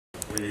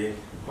we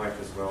might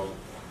as well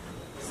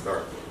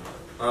start.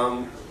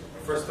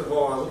 First of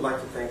all, I would like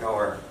to thank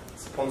our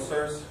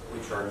sponsors,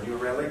 which are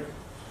NewRelic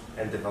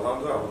and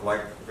Develandoo. I would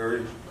like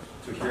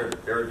to hear a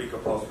very big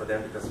applause for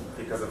them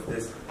because of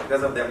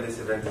them this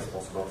event is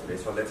possible today.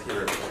 So let's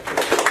hear it.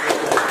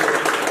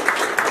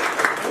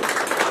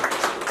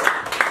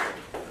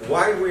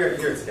 Why we are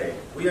here today?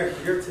 We are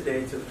here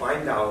today to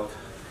find out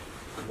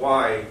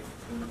why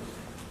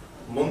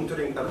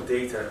monitoring of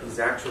data is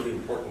actually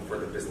important for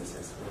the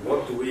businesses.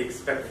 What do we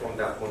expect from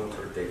that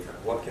monitored data?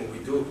 What can we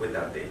do with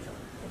that data?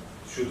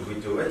 Should we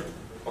do it?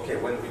 Okay,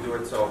 when we do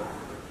it, so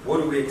what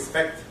do we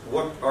expect?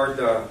 What are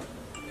the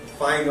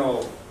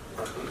final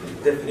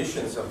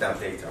definitions of that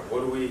data?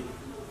 What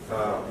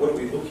are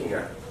we looking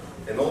at?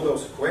 And all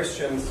those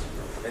questions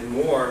and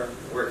more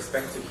we're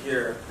expected to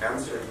hear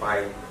answered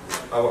by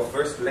our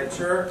first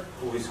lecturer,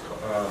 whose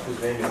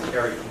name is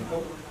Harry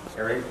Kumpel.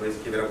 Harry, please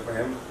give it up for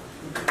him.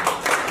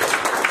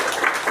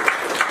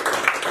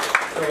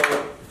 So,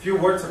 a few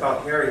words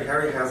about Harry.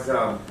 Harry has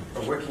a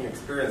working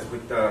experience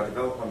with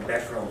development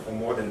background for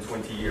more than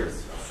 20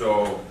 years.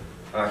 So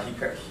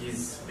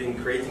he's been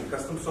creating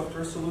custom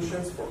software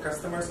solutions for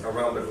customers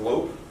around the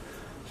globe.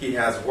 He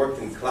has worked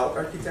in cloud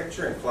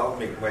architecture and cloud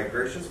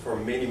migrations for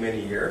many,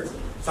 many years.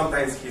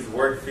 Sometimes his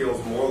work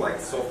feels more like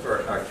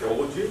software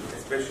archaeology,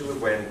 especially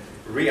when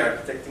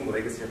re-architecting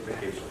legacy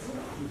applications.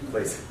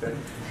 Please,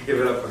 give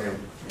it up for him.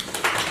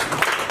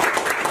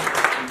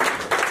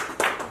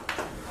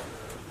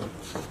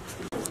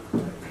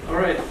 All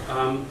right,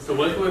 so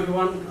welcome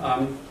everyone.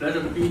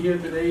 Pleasure to be here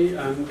today.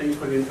 Thank you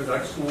for the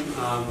introduction.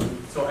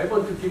 So I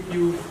want to give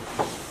you,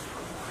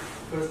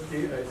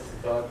 firstly, I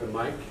start the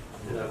mic,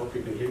 and I hope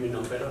you can hear me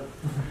now better.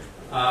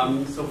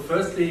 So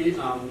firstly,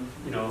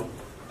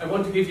 I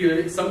want to give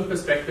you some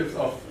perspectives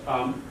of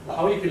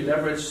how you can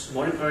leverage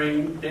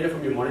monitoring, data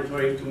from your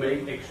monitoring to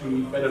make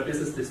actually better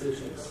business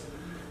decisions,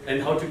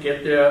 and how to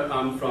get there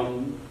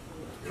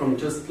from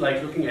just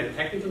like looking at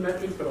technical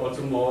metrics, but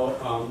also more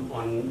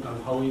on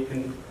how we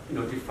can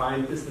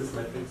define business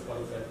metrics out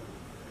of that.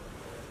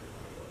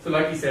 So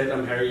like you said,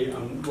 I'm Harry. I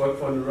work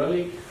for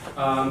NewRelic,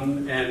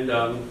 and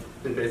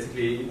been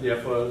basically there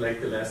for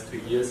like the last 2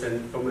 years.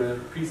 And from a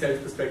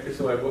pre-sales perspective,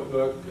 so I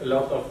work a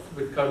lot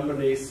with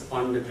companies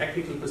on the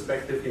technical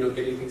perspective,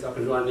 getting things up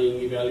and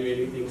running,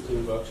 evaluating things,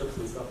 doing workshops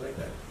and stuff like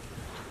that.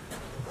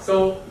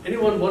 So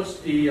anyone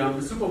watched the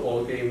Super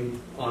Bowl game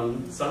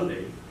on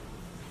Sunday?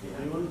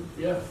 Anyone?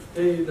 Yeah,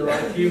 the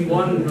right team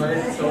won,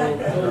 right?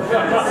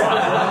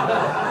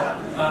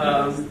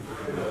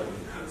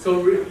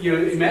 So you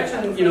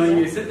imagine,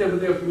 you sit there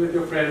with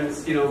your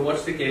friends,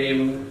 watch the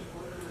game,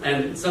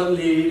 and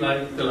suddenly,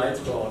 like, the lights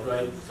go out,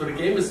 right? So the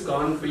game is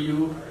gone for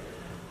you.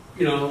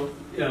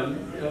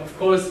 Of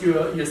course,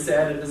 you're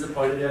sad and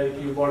disappointed that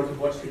you wanted to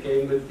watch the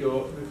game with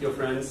your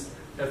friends,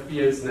 have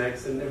beer and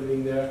snacks and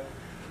everything there.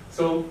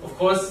 So, of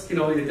course,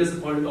 you're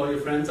disappointed all your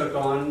friends are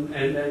gone,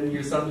 and then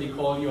you suddenly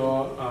call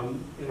your,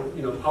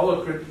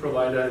 power grid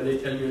provider, and they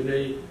tell you,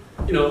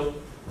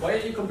 why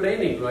are you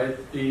complaining, right?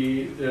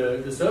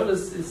 The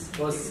service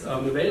was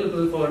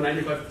available for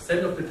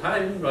 95% of the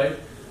time, right?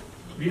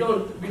 We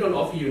don't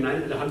offer you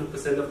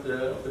 100% of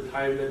the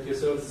time that your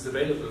service is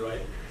available,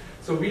 right?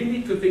 So we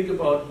need to think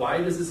about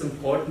why this is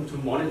important to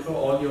monitor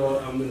all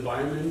your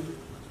environment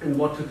and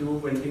what to do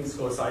when things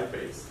go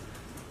sideways.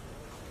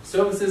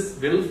 Services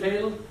will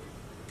fail,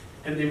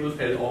 and they will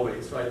fail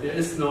always, right? There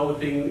is no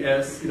thing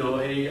as,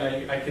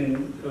 hey, I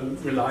can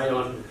rely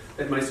on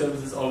that my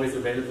service is always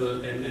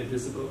available and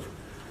visible.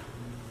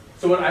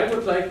 So what I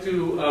would like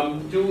to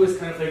do is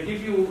kind of like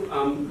give you,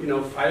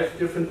 5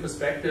 different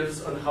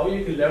perspectives on how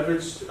you can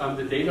leverage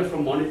the data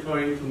from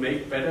monitoring to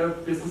make better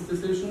business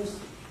decisions,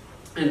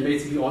 and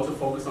basically also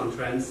focus on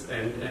trends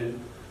and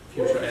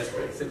future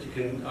aspects that you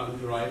can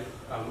derive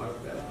out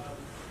of that.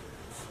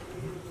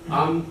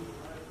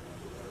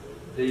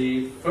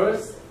 The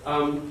first,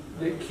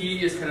 the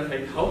key is kind of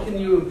like how can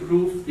you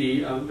improve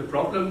the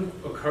problem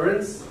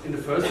occurrence in the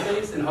first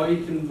place, and how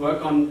you can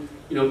work on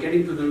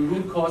getting to the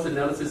root cause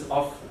analysis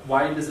of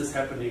why this is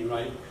happening,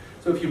 right?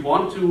 So if you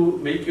want to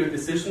make your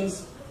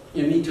decisions,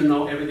 you need to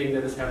know everything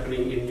that is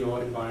happening in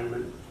your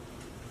environment.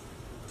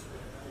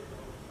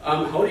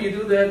 How do you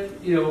do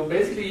that?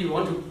 Basically you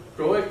want to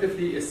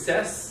proactively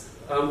assess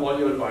all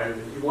your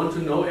environment. You want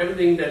to know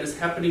everything that is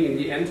happening in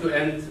the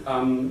end-to-end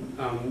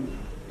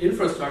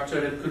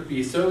infrastructure. That could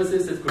be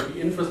services, it could be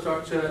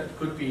infrastructure, it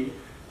could be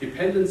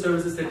dependent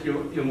services that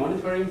you're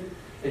monitoring.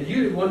 And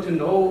you want to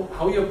know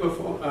how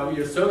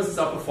your services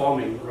are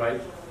performing, right?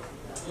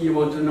 You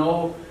want to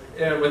know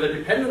whether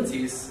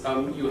dependencies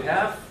you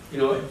have,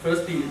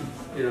 firstly,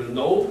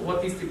 know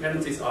what these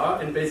dependencies are,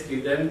 and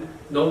basically then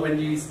know when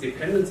these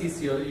dependencies,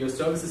 your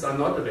services are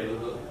not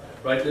available,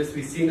 right? As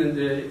we've seen in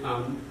the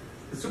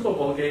Super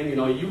Bowl game,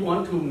 you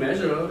want to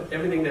measure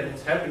everything that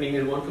is happening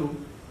and want to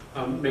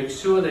make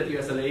sure that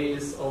your SLA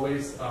is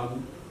always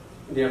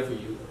there for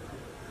you.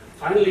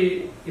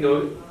 Finally, you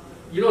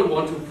don't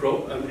want to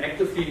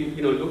actively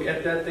look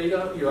at that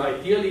data.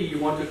 Ideally, you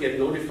want to get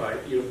notified.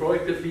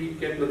 Proactively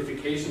get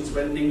notifications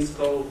when things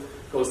go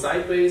go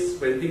sideways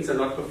when things are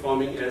not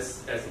performing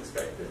as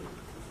expected.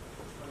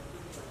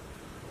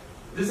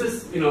 This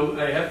is,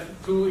 I have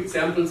two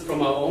examples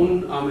from our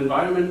own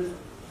environment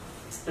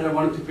that I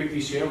wanted to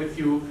quickly share with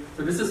you.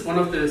 So this is one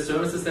of the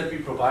services that we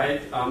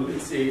provide.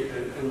 It's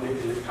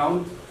an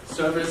account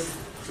service.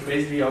 So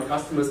basically our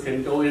customers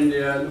can go in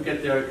there, look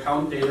at their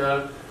account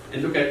data,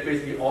 and look at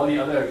basically all the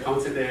other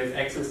accounts that they have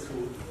access to.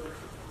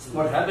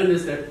 What happened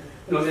is that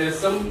there's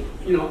some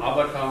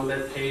avatar on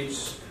that page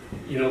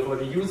for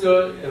the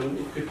user.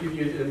 It could give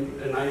you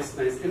a nice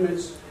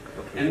image.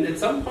 And at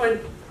some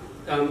point,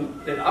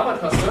 that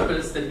avatar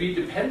service that we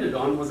depended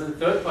on was a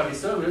third-party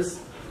service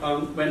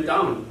went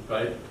down,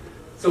 right?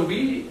 So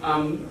we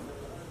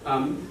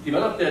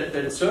developed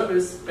that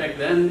service back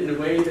then in a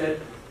way that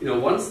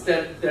once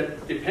that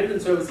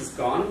dependent service is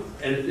gone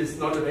and it is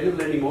not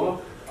available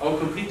anymore, our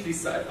complete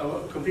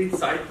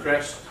site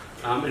crashed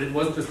and it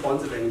wasn't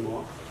responsive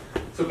anymore.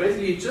 So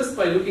basically, just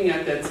by looking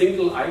at that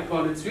single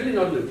icon, it's really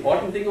not an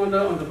important thing on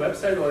the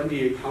website or on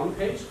the account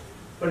page,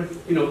 but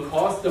it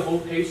caused the whole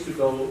page to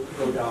go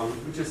down,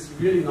 which is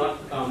really not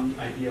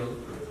ideal.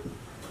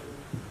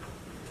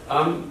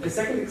 A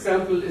second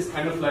example is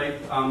kind of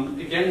like,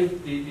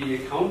 again, the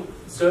account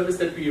service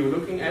that we were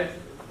looking at.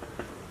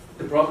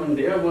 The problem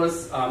there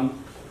was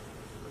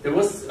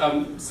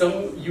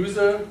some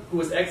user who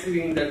was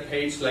exiting that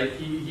page, like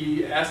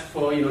he asked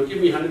for,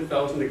 give me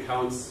 100,000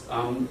 accounts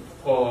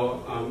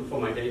for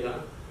my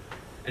data.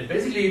 And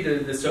basically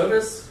the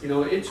service,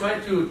 it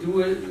tried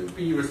to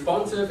be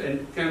responsive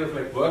and kind of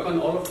like work on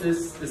all of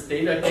this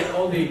data, get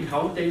all the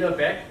account data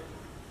back.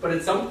 But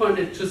at some point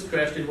it just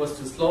crashed, it was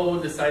too slow,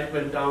 the site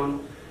went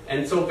down.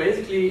 And so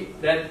basically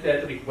that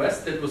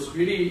request that was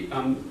really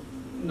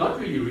not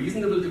really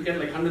reasonable to get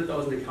like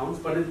 100,000 accounts,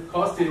 but it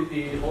caused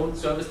the whole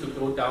service to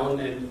go down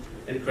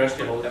and crash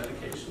the whole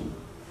application.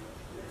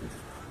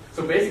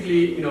 So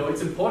basically,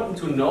 it's important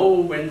to know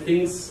when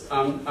things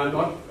are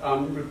not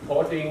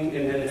reporting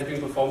and having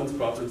performance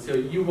problems. So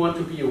you want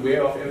to be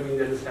aware of everything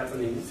that is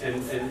happening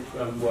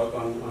and work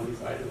on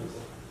these items.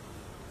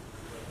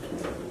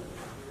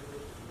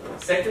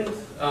 Second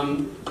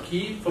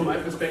key, from my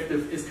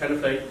perspective, is kind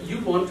of like you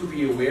want to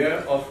be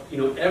aware of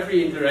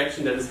every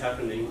interaction that is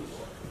happening.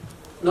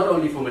 Not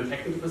only from a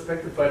technical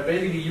perspective, but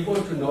basically you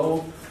want to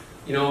know,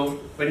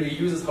 when your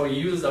users, how your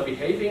users are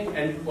behaving,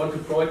 and want to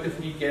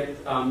proactively get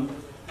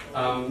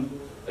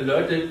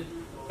alerted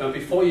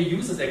before your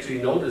users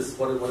actually notice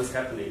what is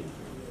happening.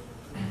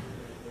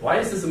 Why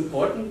is this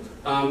important?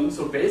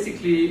 So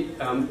basically,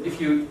 if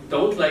you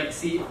don't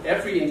see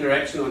every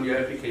interaction on your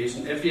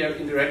application, every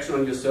interaction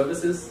on your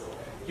services,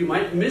 you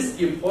might miss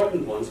the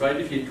important ones, right?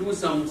 If you do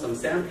some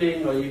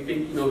sampling, or you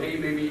think, hey,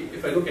 maybe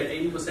if I look at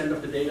 80%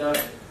 of the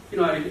data,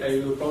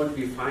 I will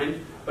probably be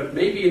fine. But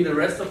maybe in the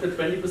rest of the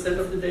 20%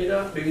 of the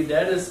data, maybe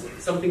that is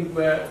something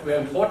where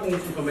important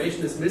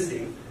information is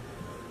missing.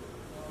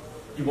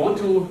 You want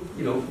to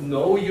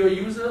know your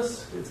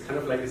users. It's kind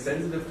of like a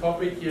sensitive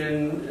topic here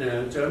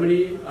in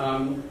Germany.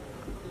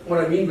 What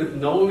I mean with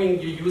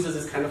knowing your users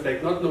is kind of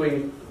like not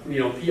knowing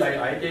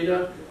PII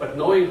data, but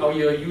knowing how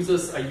your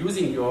users are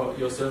using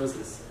your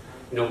services.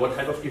 What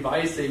type of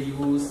device they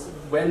use,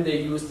 when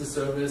they use the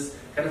service,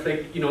 kind of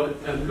like,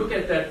 look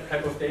at that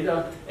type of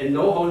data and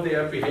know how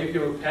their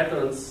behavioral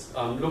patterns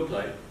look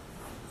like.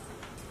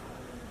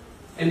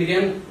 And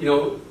again,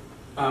 you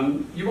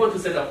want to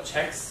set up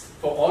checks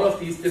for all of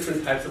these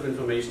different types of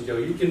information.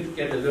 You can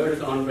get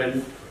alerted on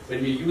when your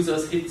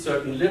users hit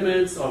certain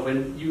limits, or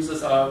when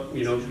users are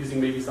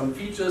using maybe some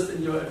features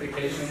in your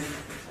application,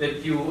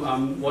 that you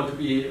want to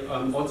be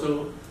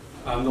also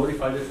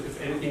notified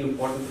if anything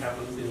important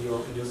happens in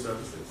your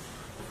services.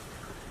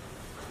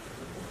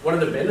 What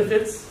are the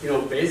benefits?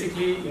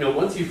 Basically,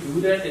 once you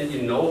do that and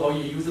you know how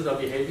your users are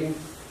behaving,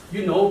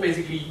 you know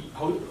basically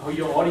how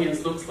your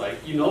audience looks like.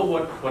 You know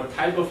what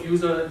type of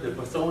user, the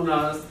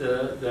personas,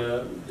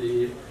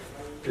 the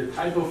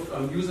type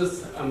of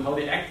users, how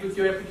they act with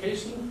your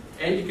application,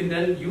 and you can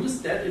then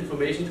use that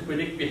information to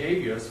predict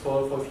behaviors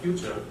for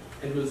future.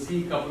 And we'll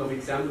see a couple of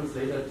examples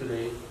later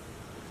today.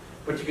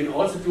 What you can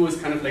also do is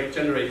kind of like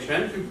generate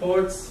trend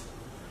reports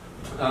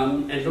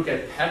and look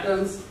at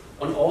patterns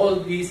on all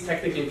these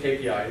technical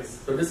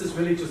KPIs. So this is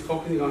really just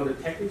focusing on the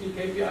technical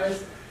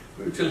KPIs,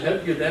 which will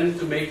help you then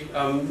to make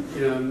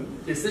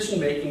decision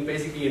making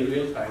basically in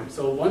real time.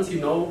 So once you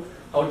know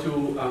how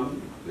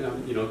to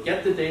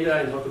get the data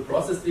and how to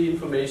process the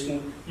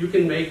information, you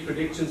can make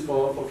predictions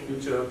for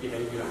future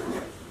behavior.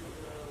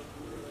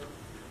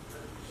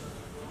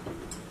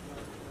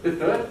 The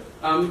third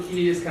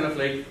key is kind of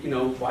like,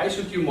 why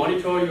should you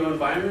monitor your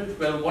environment?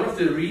 Well, one of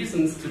the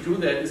reasons to do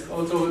that is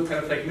also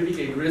kind of like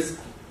mitigate risk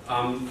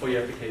for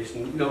your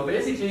application.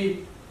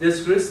 Basically,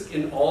 there's risk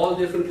in all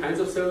different kinds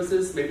of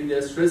services. Maybe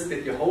there's risk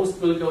that your host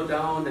will go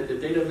down, that the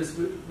database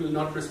will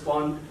not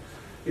respond.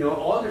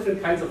 All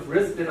different kinds of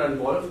risks that are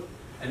involved.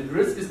 And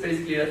risk is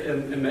basically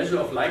a measure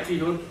of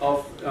likelihood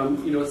of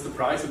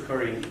surprise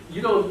occurring.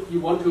 You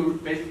want to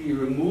basically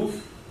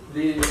remove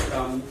the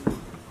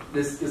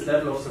this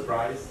level of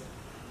surprise.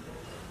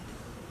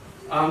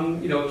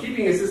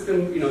 keeping a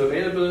system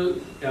available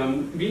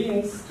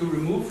means to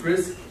remove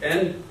risk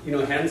and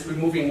hence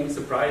removing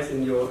surprise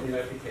in your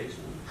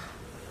application.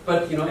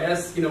 But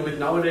as with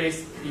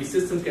nowadays, these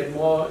systems get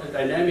more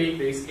dynamic,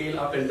 they scale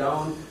up and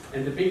down,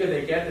 and the bigger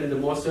they get and the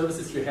more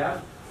services you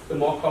have, the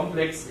more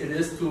complex it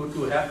is to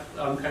have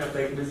kind of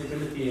like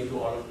visibility into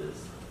all of this.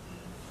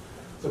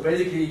 So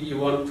basically, you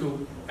want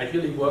to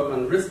ideally work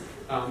on risk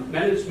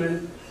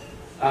management,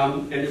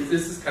 and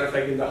this is kind of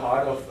like in the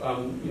heart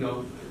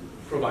of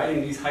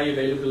providing these high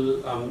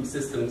available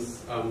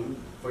systems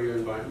for your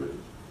environment.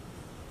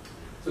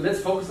 So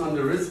let's focus on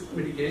the risk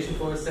mitigation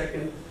for a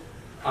second.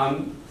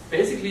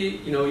 Basically,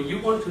 you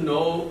want to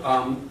know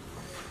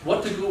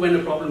what to do when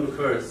a problem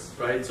occurs,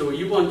 right? So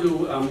you want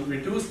to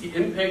reduce the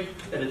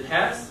impact that it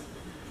has,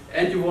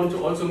 and you want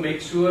to also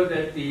make sure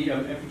that the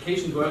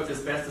application works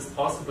as best as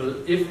possible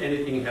if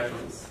anything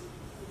happens.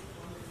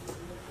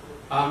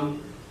 And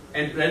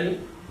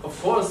then, of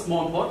course,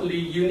 more importantly,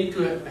 you need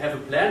to have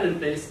a plan in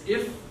place.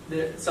 If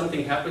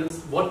something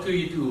happens, what do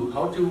you do?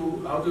 How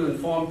to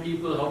inform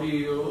people? How do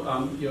you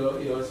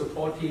your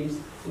support teams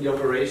in the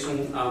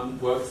operation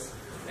works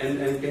and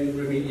can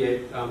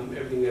remediate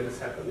everything that is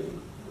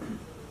happening?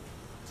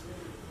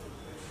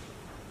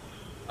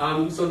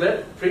 So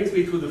that brings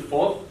me to the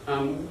fourth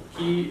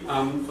key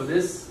for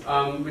this,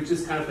 which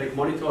is kind of like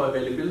monitor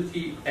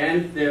availability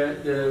and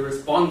the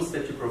response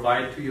that you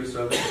provide to your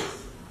services.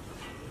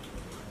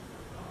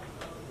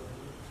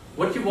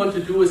 What you want to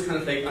do is kind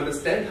of like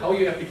understand how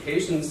your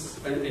applications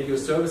and your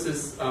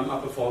services are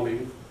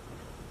performing.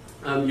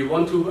 You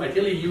want to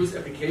ideally use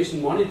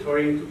application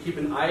monitoring to keep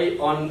an eye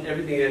on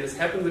everything that has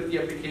happened with the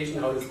application,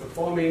 how it's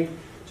performing,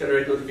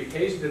 generate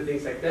notifications and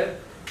things like that.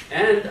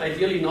 And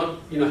ideally not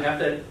have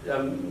that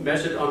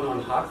measured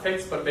on hard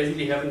facts, but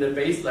basically having the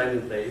baseline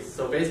in place.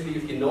 So basically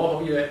if you know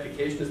how your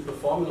application is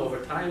performing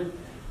over time,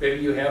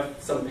 maybe you have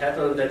some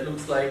pattern that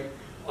looks like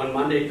on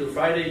Monday to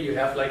Friday you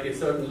have like a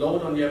certain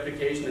load on the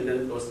application and then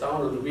it goes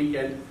down on the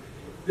weekend.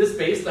 This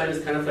baseline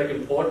is kind of like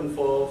important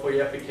for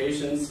your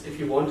applications if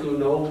you want to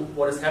know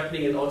what is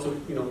happening and also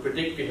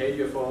predict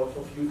behavior for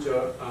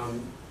future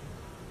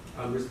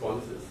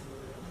responses.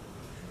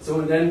 So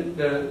and then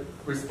the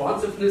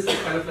responsiveness is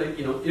kind of like,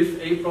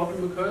 if a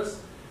problem occurs,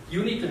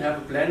 you need to have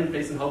a plan in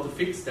place on how to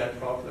fix that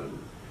problem.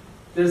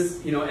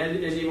 Does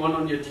anyone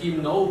on your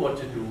team know what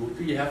to do?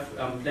 Do you have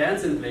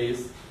plans in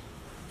place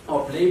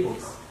or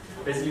playbooks?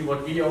 Basically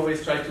what we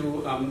always try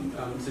to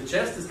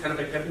suggest is kind of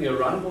like having a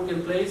run book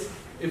in place.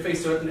 If a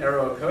certain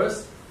error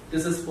occurs,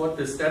 this is what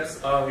the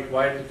steps are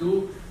required to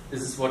do.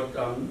 This is what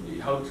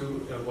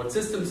what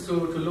systems to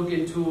look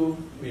into,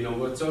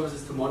 what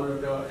services to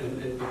monitor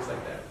and things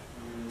like that.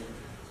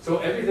 So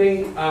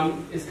everything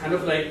is kind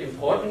of like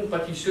important,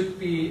 but you should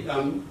be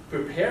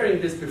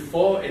preparing this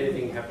before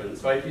anything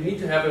happens, right? You need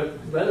to have a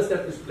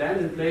well-established plan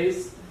in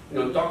place,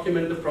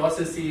 document the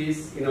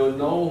processes,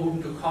 know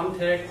whom to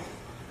contact,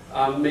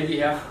 maybe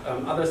have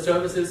other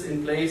services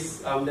in place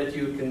that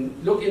you can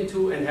look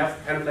into and have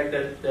kind of like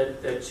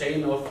that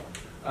chain of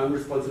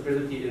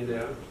responsibility in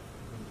there.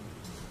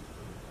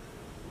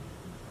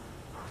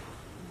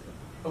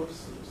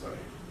 Oops,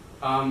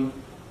 sorry.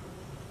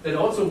 That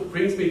also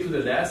brings me to the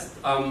last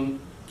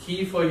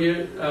key for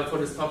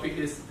this topic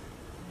is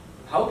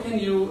how can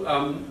you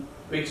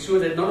make sure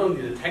that not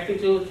only the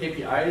technical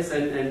KPIs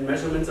and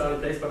measurements are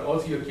in place, but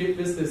also your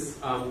business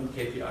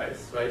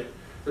KPIs, right?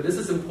 So this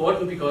is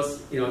important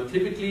because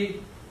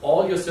typically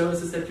all your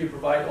services that you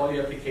provide, all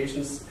your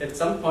applications, at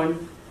some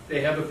point they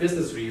have a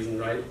business reason,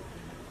 right?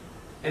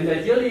 And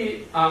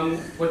ideally,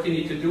 what you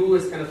need to do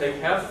is kind of like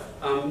have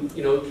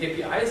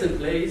KPIs in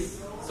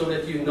place so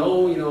that you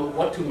know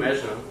what to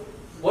measure.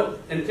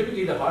 And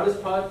typically the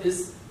hardest part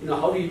is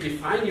how do you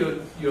define your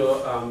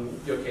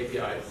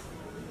KPIs?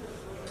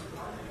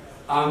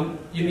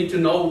 You need to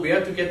know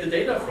where to get the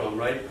data from,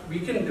 right? We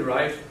can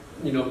derive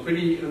a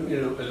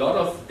lot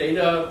of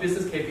data,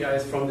 business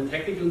KPIs from the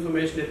technical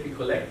information that we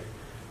collect.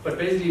 But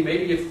basically,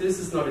 maybe if this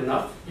is not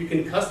enough, you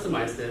can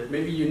customize that.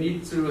 Maybe you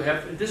need to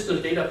have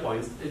additional data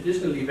points,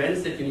 additional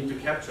events that you need to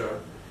capture,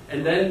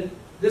 and then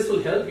this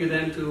will help you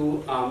then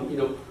to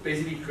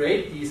basically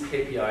create these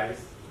KPIs.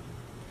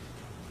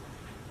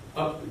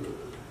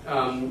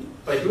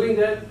 By doing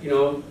that,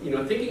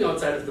 thinking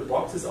outside of the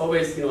box is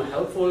always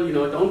helpful.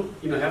 Don't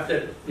have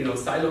that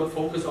siloed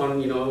focus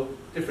on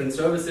different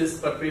services,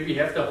 but maybe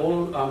have the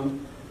whole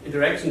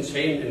interaction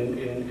chain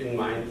in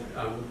mind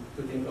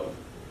to think of.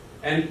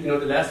 And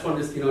the last one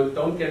is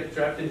don't get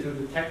trapped into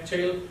the tech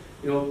jail.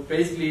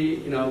 Basically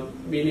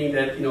meaning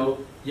that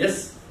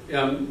yes,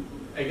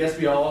 I guess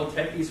we are all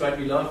techies, right?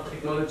 We love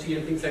technology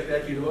and things like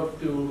that. You have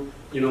to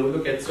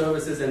look at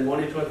services and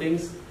monitor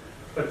things.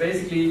 But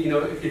basically,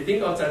 if you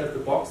think outside of the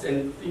box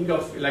and think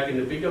of like in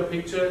the bigger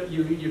picture,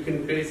 you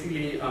can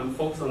basically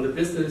focus on the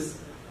business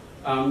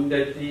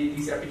that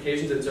these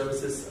applications and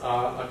services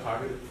are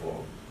targeted for.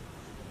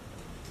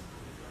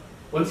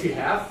 Once you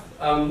have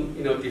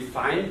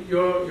defined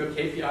your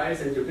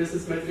KPIs and your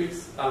business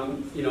metrics,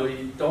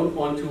 you don't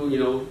want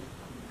to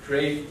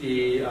create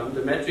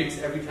the metrics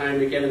every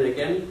time again and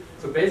again.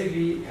 So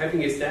basically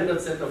having a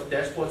standard set of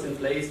dashboards in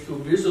place to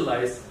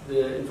visualize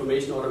the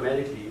information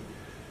automatically.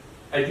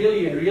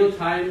 Ideally in real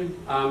time,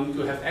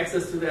 to have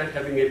access to that,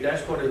 having a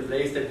dashboard in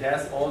place that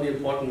has all the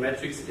important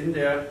metrics in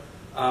there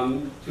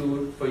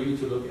for you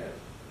to look at.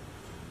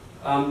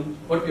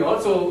 What we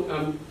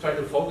also try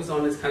to focus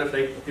on is kind of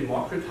like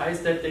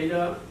democratize that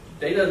data.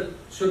 Data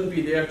shouldn't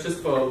be there just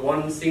for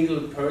one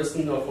single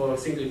person or for a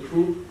single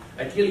group.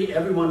 Ideally,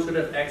 everyone should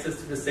have access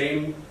to the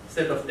same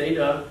set of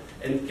data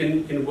and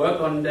can work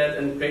on that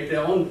and create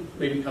their own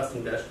maybe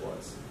custom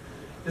dashboards.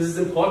 This is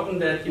important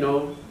that,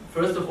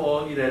 first of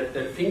all,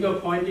 that finger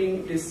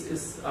pointing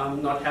is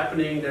not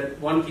happening, that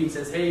one team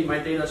says, hey, my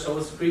data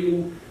shows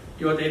green,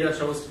 your data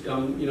shows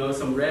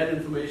some red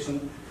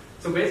information.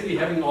 So basically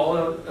having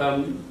all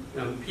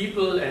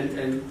people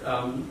and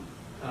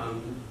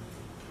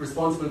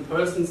responsible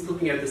persons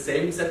looking at the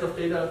same set of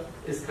data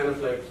is kind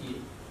of like key.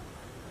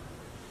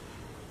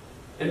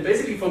 And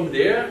basically from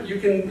there, you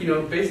can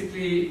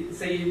basically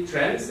say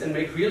trends and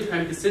make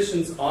real-time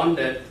decisions on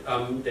that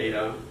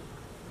data.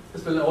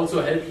 This will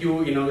also help you,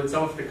 with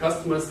some of the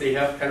customers, they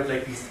have kind of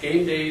like these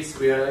game days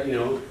where,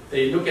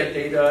 they look at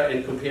data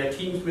and compare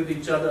teams with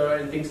each other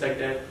and things like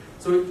that.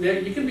 So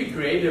you can be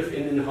creative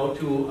in how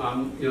to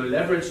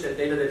leverage that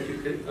data that you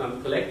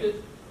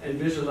collected and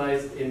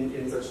visualized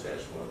in such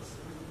dashboards.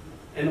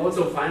 And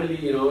also finally,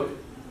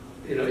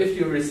 if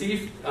you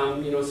received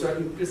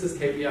certain business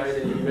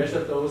KPIs and you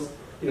measure those,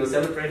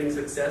 celebrating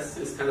success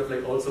is kind of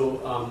like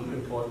also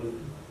important.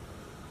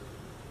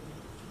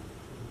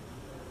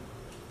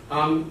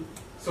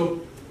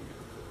 So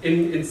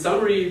in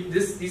summary,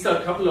 these are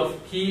a couple of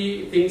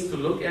key things to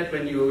look at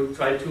when you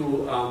try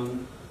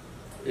to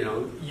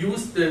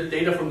use the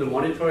data from the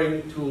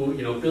monitoring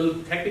to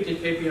build technical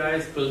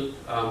KPIs, build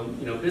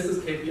business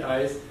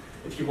KPIs.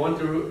 If you want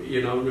to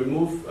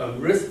remove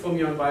risk from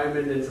your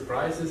environment and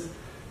surprises,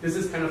 this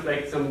is kind of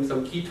like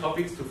some key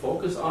topics to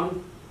focus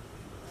on.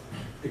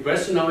 The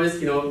question now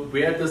is,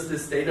 where does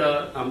this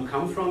data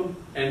come from?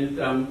 And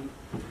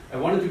I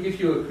wanted to give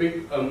you a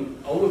quick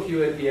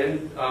overview at the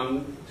end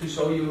to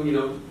show you,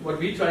 what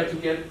we try to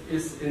get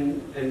is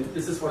and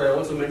this is what I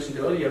also mentioned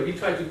earlier, we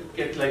try to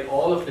get like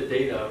all of the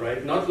data,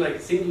 right? Not like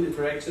single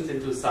interactions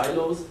into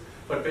silos,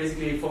 but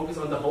basically focus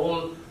on the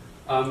whole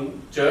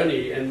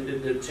journey and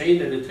the chain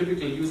that a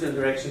typical user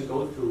interaction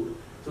goes through.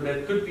 So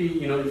that could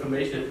be,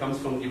 information that comes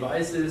from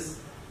devices,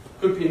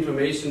 could be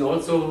information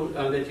also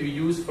that you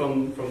use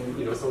from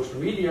social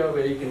media,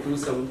 where you can do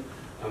some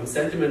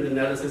sentiment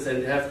analysis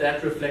and have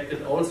that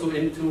reflected also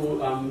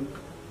into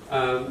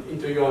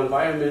your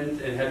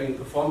environment and having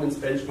performance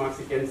benchmarks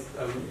against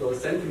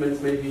those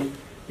sentiments, maybe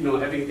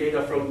having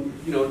data from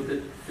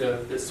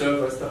the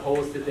servers, the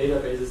host, the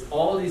databases.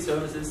 All these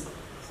services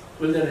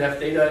will then have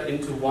data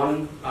into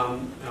one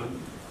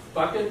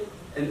bucket,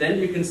 and then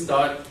you can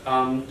start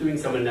doing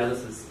some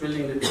analysis,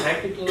 building the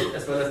technical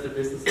as well as the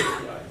business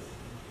KPIs.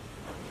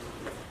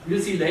 We'll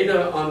see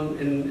later on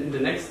in the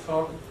next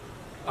talk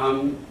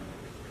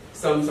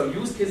some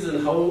use cases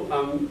and how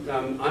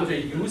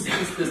Andre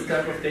uses this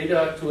type of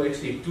data to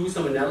actually do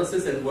some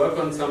analysis and work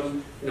on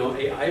some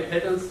AI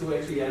patterns to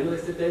actually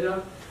analyze the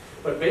data.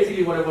 But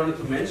basically what I wanted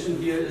to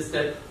mention here is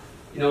that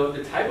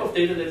the type of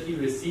data that he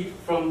received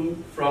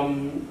from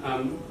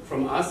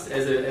us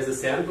as a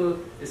sample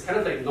is kind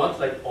of like not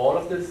like all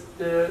of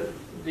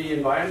the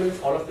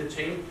environment, all of the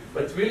chain,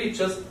 but really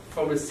just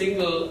from a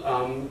single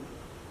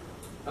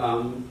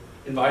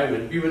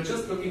environment. We were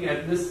just looking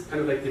at this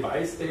kind of like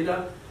device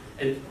data,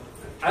 and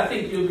I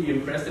think you'll be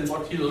impressed in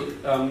what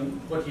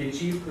he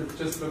achieved with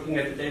just looking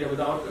at the data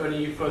without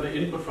any further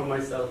input from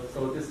myself.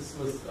 So this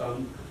was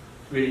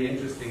really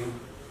interesting.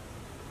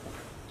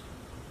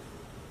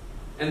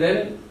 And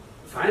then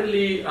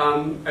finally,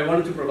 I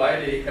wanted to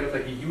provide a kind of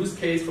like a use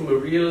case from a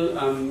real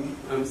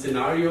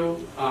scenario.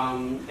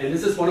 And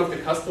this is one of the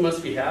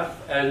customers we have,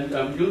 and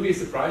you'll be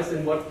surprised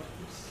in what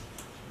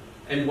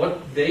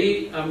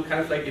they kind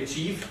of like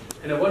achieve.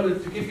 And I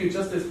wanted to give you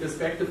just this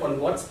perspective on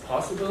what's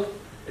possible.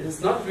 And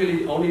it's not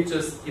really only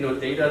just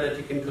data that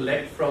you can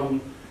collect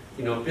from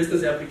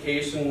business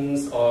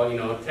applications or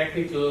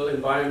technical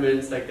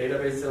environments like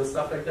databases or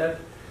stuff like that.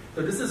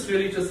 So this is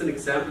really just an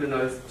example, and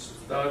I'll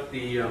start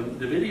the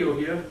video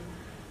here.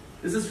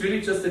 This is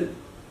really just an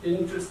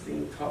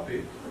interesting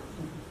topic.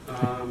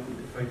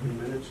 If I can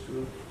manage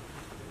to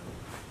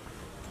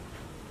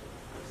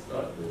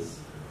start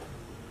this.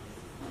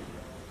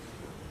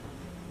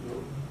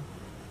 No.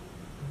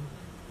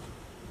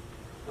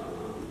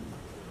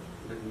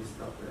 Let me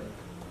stop that.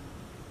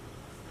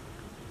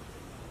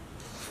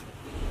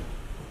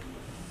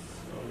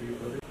 Sorry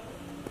about it.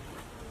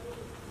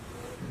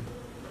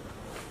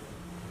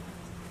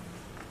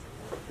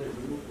 Let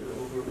me move it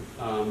over.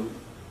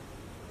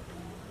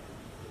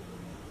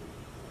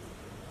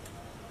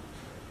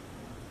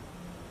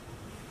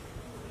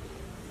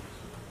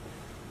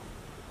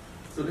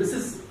 So this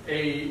is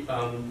a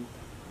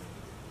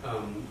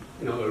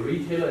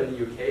retailer in the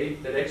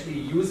UK that actually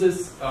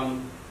uses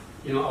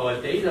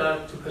our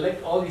data to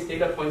collect all these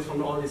data points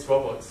from all these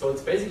robots. So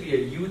it's basically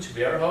a huge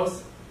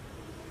warehouse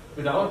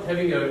without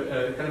having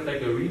a kind of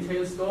like a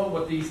retail store.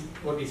 What these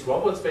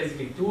robots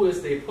basically do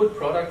is they put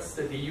products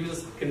that the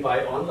users can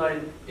buy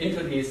online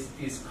into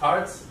these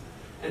carts,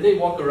 and they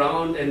walk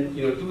around and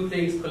do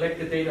things, collect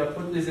the data,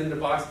 put this in the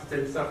basket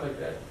and stuff like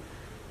that.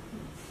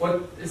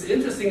 What is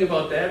interesting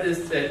about that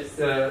is that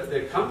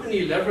the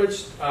company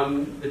leveraged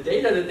the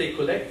data that they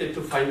collected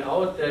to find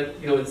out that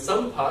in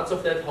some parts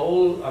of that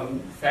whole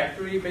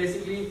factory,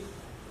 basically,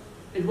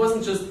 it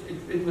was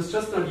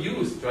just not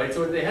used, right?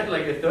 So they had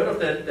like a third of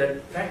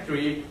that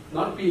factory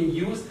not being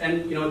used,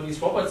 and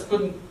these robots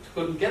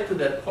couldn't get to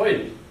that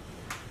point.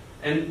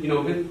 And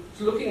with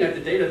looking at the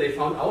data, they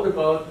found out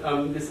about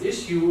this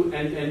issue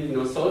and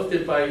solved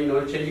it by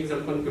changing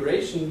some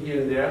configuration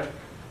here and there.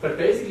 But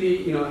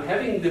basically,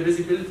 having the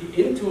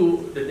visibility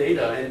into the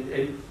data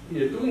and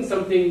doing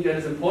something that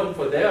is important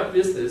for their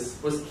business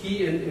was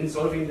key in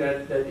solving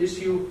that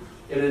issue,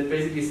 and it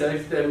basically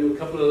saved them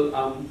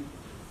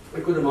a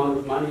good amount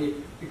of money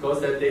because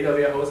that data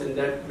warehouse in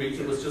that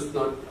region was just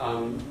not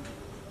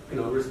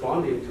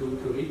responding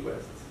to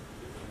requests.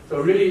 So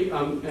really,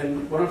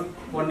 and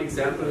one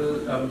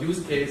example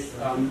use case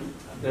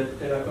that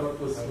I thought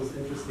was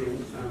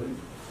interesting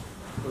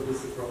for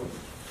this approach.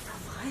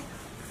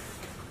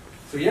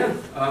 So yeah,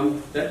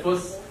 that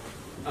was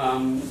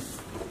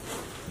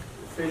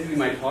basically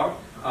my talk.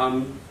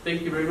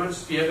 Thank you very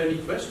much. Do you have any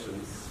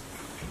questions?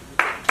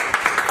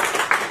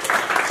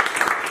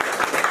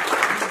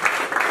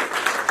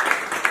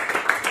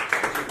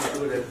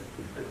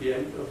 At the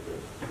end of the...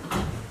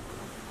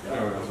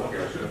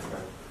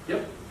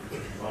 Yep.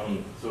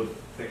 So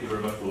thank you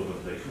very much for the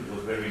presentation. It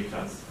was very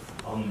intense.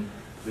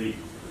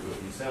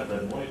 You said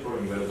that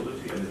monitoring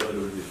availability and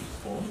availability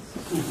response.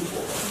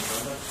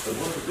 But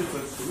what's the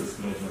difference to risk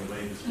management when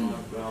you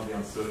describe around the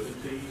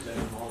uncertainties and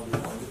how do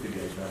you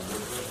mitigate them?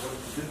 What's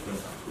the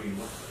difference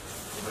between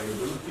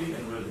availability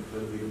and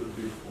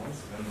availability response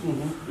and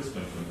risk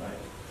management?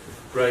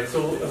 Right,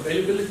 so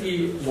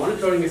availability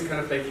monitoring is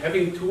kind of like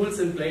having tools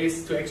in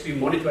place to actually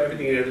monitor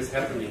everything that is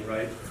happening,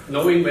 right?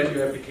 Knowing when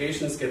your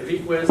applications get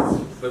requests,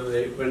 whether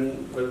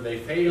they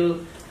fail,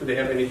 do they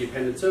have any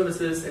dependent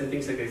services and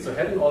things like that. So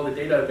having all the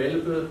data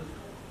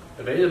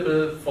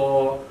available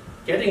for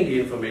getting the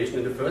information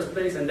in the first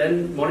place, and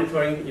then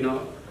monitoring,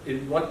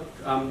 in what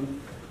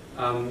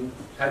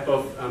type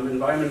of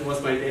environment was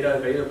my data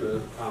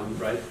available,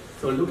 right?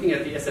 So looking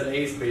at the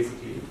SLAs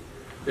basically,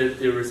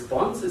 the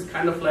response is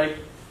kind of like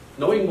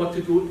knowing what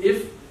to do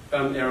if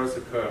errors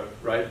occur,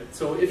 right?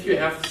 So if you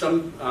have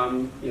some,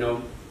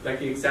 like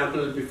the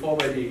example before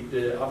where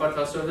the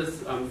avatar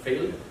service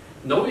failed,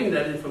 knowing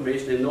that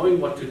information and knowing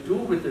what to do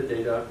with the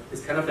data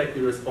is kind of like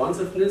the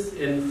responsiveness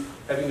in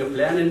having a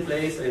plan in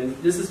place, and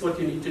this is what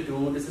you need to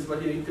do, this is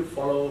what you need to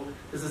follow,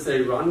 this is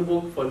a run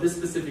book for this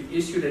specific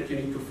issue that you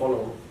need to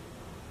follow.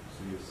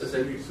 So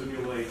you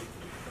simulate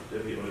the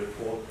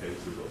report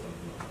cases or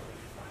something like that?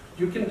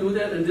 You can do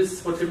that, and this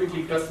is what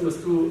typically customers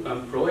do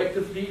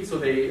proactively. So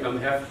they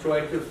have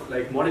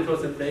proactive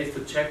monitors in place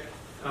to check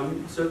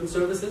certain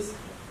services.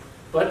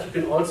 But you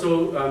can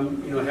also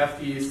have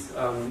these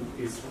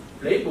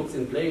playbooks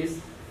in place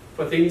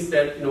for things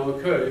that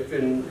occur. If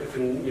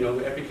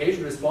an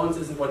application response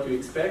isn't what you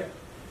expect,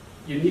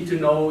 you need to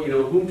know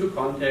whom to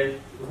contact,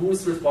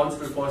 who's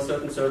responsible for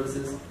certain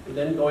services, and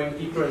then going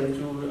deeper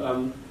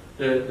into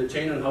the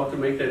chain on how to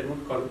make that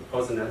root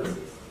cause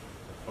analysis.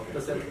 Okay.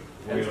 Does that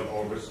we don't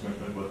all risk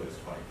management, but it's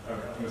fine.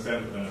 Okay. I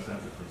understand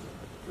the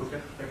principle.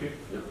 Okay. Thank you.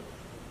 Yeah.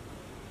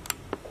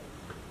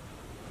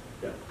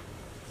 Yeah.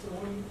 So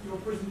in your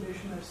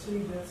presentation, I've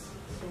seen that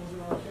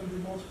there can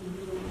be multiple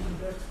users using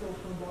desktop,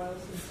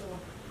 mobiles, and so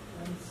on.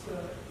 And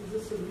is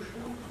a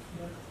solution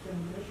that can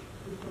match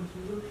different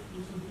users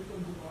using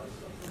different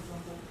devices? For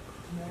example,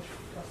 match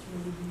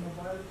customer using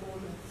mobile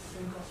phone and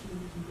same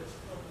customer using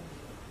desktop.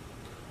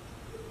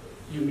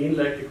 You mean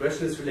like the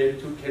question is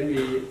related to can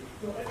we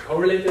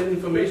correlate that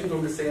information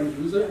from the same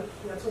user?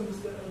 Yeah, to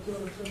understand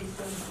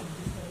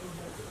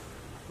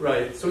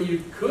Right, so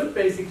you could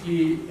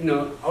basically,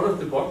 out of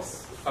the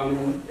box,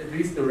 at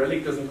least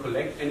NewRelic doesn't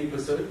collect any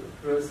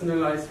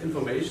personalized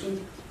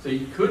information. So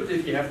you could,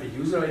 if you have the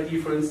user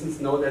ID, for instance,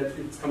 know that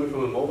it's coming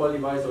from a mobile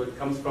device or it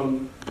comes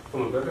from a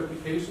web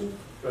application,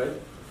 right?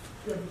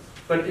 Yes.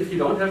 But if you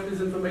don't have this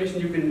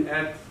information, you can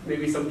add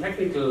maybe some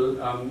technical,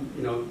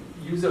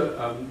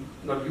 user,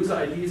 not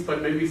user IDs,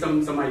 but maybe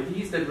some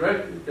IDs that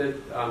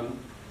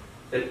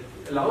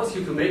allows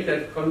you to make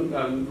that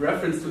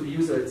reference to the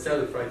user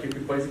itself, right? You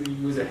could basically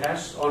use a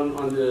hash on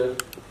the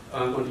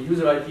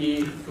user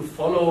ID to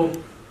follow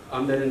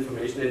that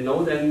information and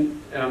know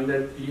then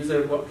that the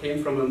user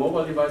came from a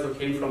mobile device or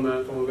came from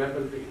a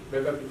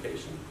web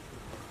application.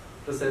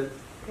 Does that?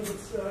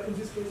 Because in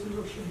this case,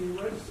 you should be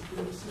registered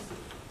in the system.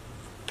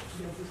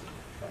 You have this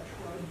hash,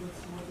 right?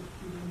 That's not if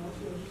you do not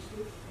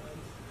register.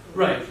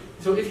 Right.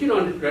 So if you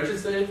don't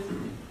register it,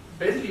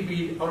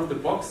 basically out of the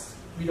box,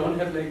 we don't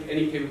have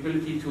any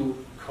capability to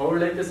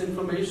correlate this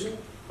information,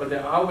 but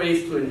there are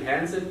ways to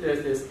enhance it.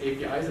 There's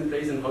APIs in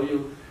place and how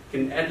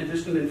can add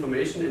additional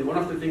information, and one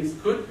of the things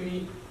could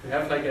be to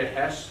have like a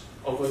hash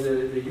over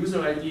the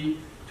user ID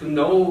to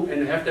know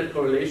and have that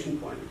correlation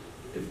point,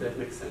 if that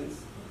makes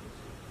sense.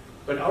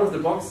 But out of the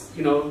box,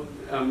 you know,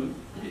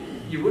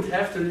 you would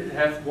have to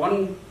have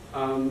one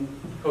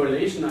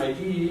correlation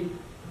ID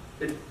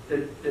that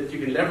you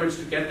can leverage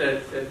to get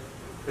that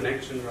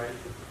connection right.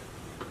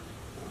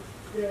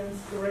 Yeah, and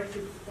it's correct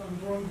if I'm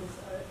wrong, but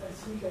I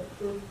think I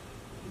heard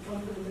the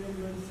company name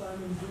when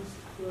Simon used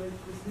to create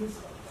this lean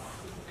startups.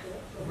 Is it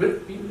correct? With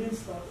lean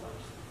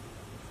startups.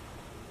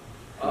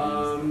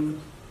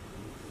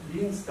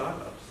 Lean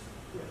startups.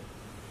 Yeah.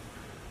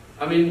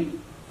 I mean,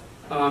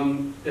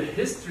 the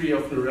history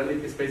of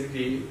NewRelic is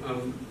basically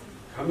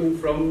coming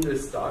from the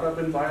startup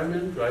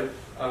environment, right?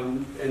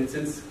 And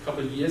since a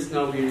couple of years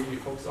now, we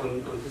focus on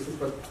business,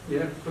 but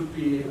yeah, it could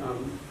be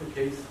the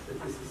case that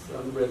this is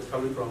where it's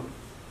coming from.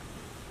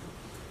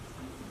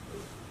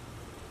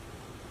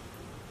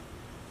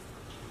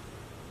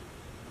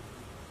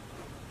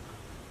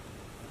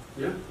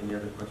 Yeah. Any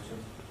other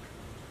questions?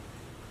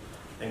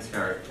 Thanks,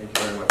 Gary. Thank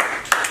you very much.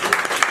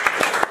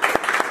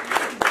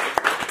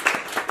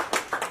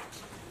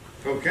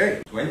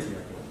 Okay, 20, I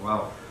think.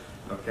 Wow.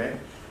 Okay.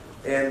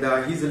 And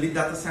he's a lead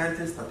data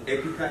scientist at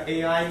EPICA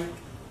AI,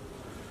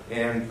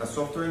 and a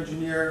software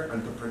engineer,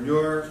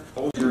 entrepreneur,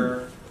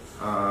 founder,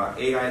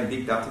 AI and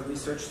big data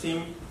research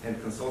team,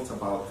 and consults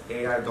about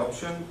AI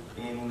adoption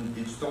in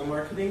digital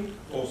marketing,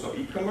 also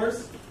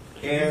e-commerce,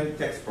 and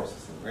text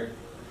processing, right?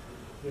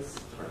 Yes.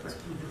 Perfect.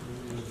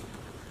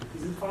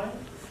 Is it fine?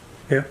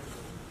 Yeah.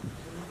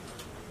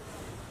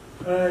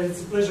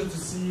 It's a pleasure to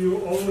see you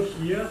all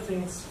here.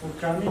 Thanks for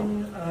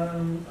coming.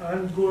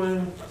 I'm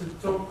going to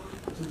talk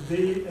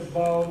today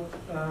about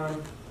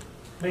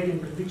making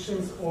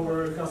predictions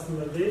over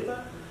customer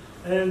data.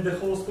 And the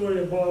whole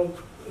story about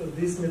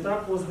this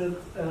meetup was that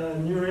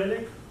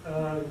NewRelic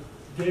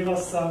gave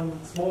us some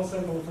small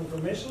sample of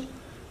information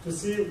to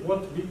see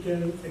what we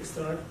can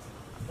extract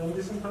from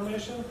this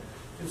information.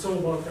 It's all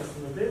about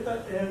customer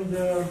data.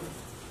 And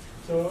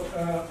so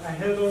I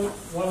had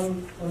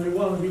only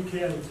one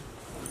weekend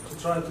to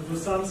try to do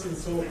something,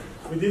 so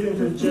we didn't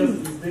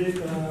ingest this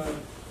data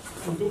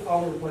into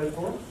our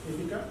platform,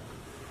 EPICA.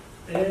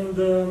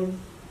 And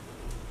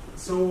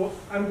so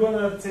I'm going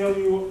to tell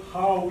you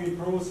how we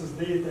process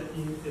data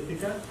in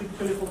EPICA,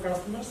 typically for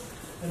customers,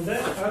 and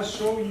then I'll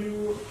show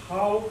you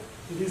how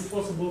it is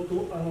possible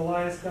to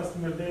analyze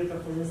customer data,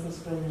 for instance,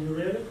 from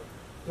NewRelic,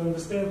 to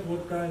understand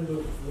what kind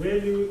of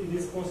value it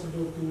is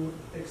possible to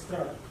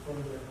extract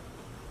from there.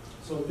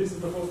 So this is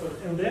the whole story.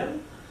 And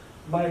then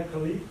my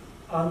colleague,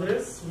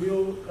 Andres,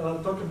 will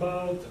talk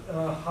about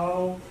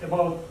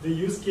about the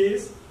use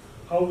case,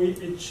 how we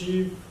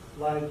achieve,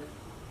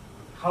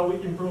 how we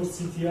improve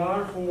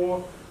CTR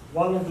for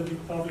one of the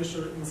big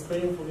publishers in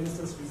Spain, for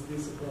instance, with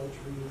this approach.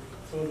 We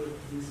thought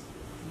that this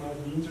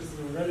might be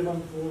interesting and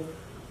relevant for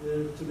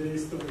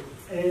today's topic.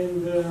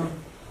 And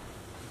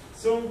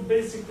so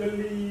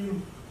basically,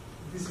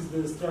 this is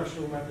the structure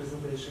of my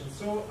presentation.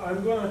 So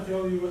I'm going to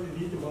tell you a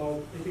bit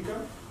about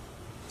EPICA.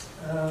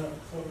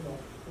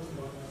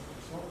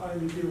 So I'm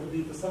the VP of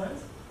data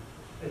science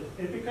at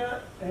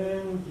EPICA,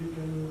 and you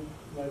can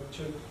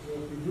check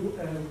what we do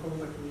and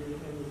contact me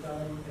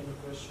anytime, any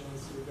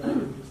questions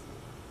regarding this.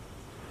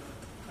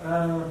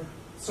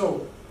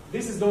 So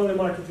this is the only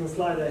marketing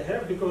slide I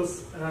have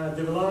because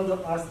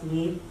Develandoo asked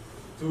me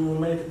to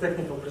make a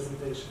technical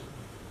presentation.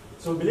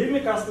 So believe me,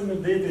 customer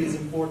data is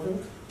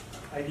important.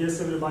 I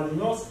guess everybody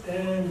knows,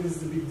 and this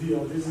is a big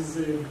deal. This is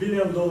a $1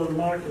 billion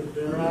market.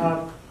 There are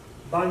a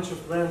bunch of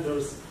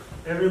vendors.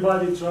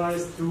 Everybody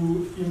tries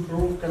to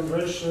improve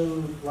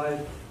conversion,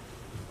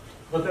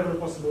 whatever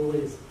possible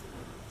ways.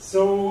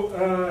 So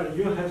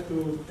you have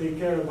to take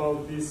care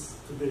about this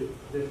today.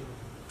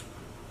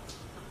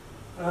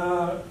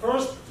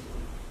 First,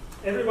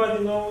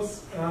 everybody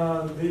knows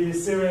the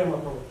CRM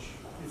approach.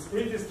 It's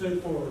pretty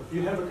straightforward.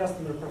 You have a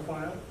customer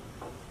profile,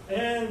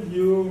 and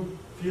you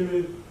fill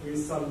it with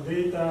some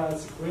data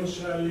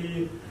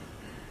sequentially.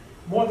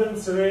 Modern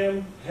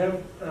CRM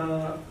have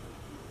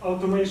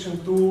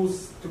automation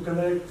tools to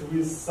connect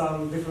with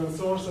some different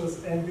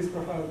sources, and this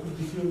profile could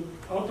be filled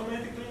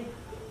automatically.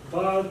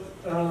 But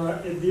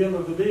at the end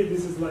of the day,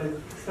 this is like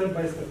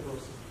step-by-step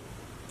process.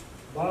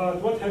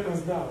 But what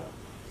happens now?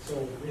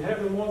 So we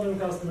have a modern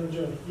customer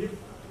journey. If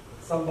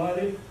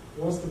somebody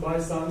wants to buy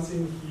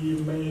something, he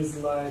makes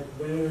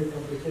very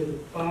complicated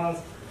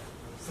paths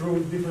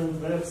through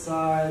different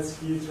websites.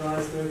 He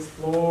tries to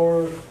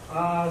explore,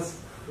 ask,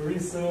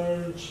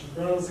 research,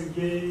 browse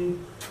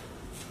again.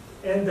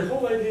 And the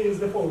whole idea is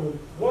the following.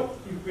 What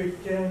if we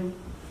can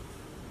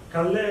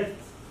collect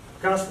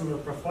customer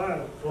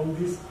profile from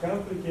this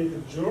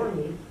complicated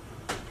journey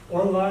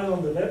online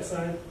on the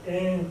website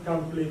and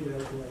completely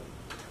automate?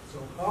 So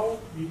how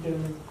we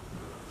can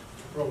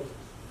approach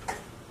it?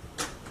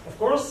 Of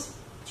course,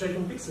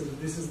 checking pixels.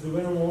 This is the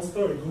well-known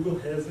story. Google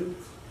has it,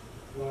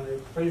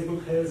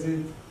 Facebook has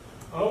it.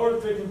 Our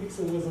tracking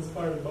pixel was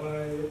inspired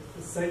by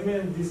a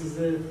segment. This is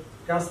a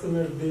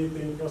customer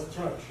data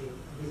infrastructure.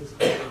 This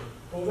is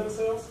called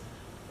themselves.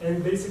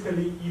 And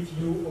basically, if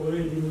you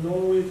already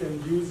know it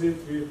and use it,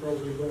 we're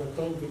probably going to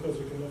talk because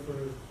we can offer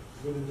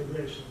good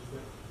integrations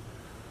there.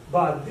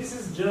 But this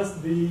is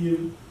just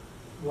the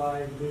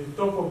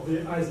top of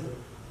the iceberg.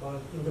 But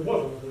in the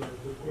bottom,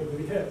 what do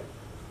we have?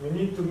 We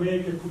need to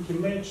make a cookie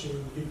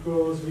matching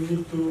because we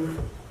need to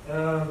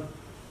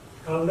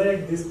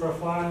collect this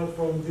profile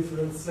from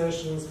different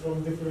sessions,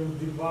 from different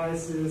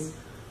devices.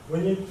 We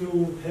need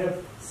to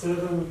have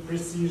certain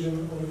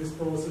precision on this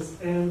process,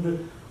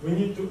 and we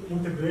need to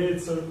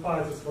integrate third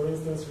parties. For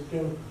instance, we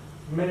can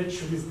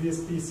match with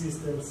DSP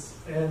systems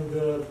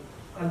and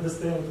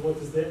understand what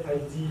is the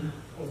ID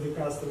of the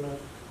customer.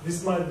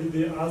 This might be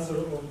the answer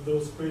of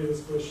those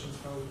previous questions,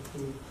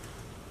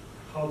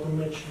 how to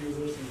match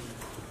users.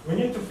 We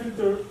need to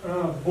filter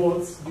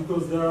bots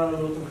because there are a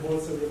lot of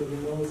bots, everybody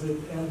knows it,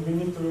 and we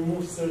need to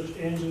remove search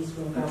engines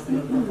from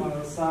customer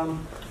profiles,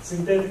 some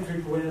synthetic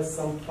requests,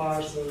 some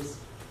parsers.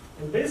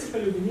 And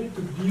basically we need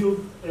to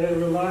build a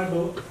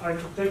reliable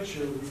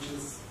architecture, which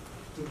is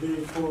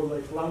today called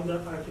like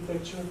Lambda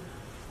architecture,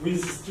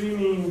 with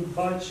streaming,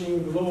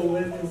 batching, low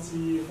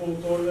latency,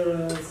 fault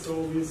tolerance,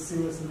 so with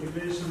seamless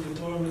integration,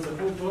 deployment. The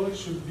whole product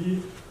should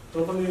be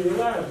totally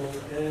reliable,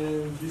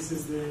 and this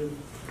is the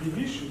big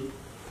issue.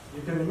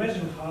 You can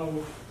imagine how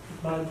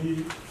it might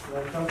be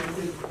like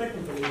complicated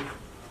technically.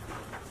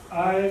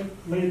 I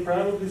may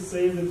probably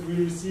say that we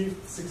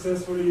received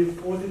successfully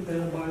 40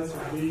 terabytes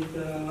of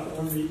data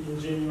only in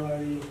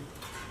January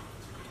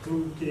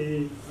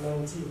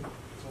 2019,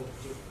 so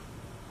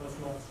last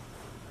month.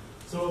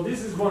 So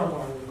this is one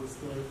part of the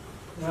story.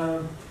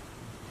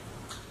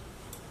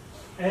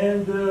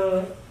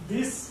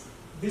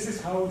 This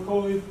is how we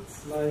call it,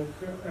 like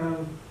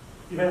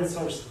event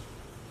sourcing.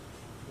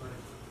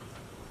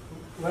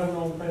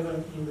 Well-known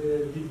pattern in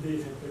the big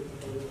data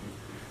technical.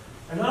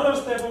 Another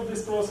step of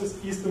this process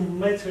is to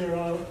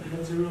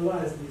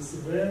materialize these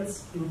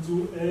events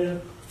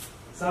into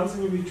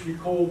something which we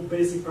call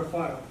basic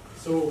profile.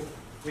 So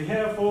we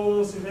have all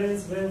those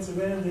events,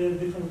 they're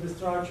differently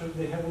structured,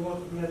 they have a lot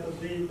of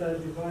metadata,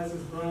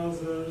 devices,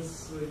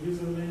 browsers,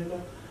 user data.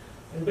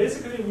 And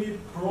basically we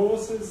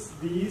process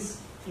these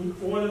in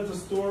order to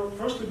store,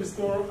 firstly we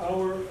store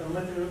our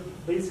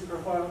basic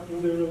profile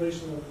in the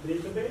relational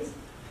database.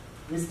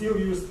 We still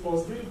use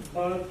PostGrid,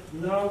 but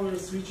now we're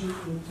switching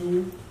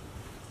into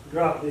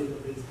graph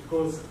database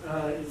because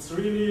it's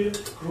really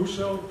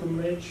crucial to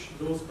match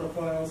those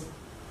profiles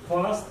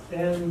fast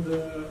and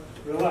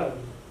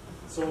reliably.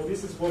 So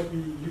this is what we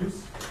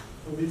use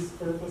for this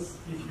purpose.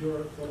 If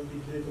you're from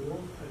big data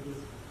world, I guess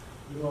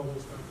you know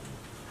those things.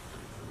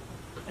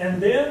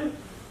 And then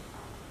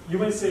you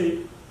may say,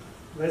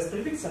 let's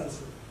predict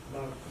something,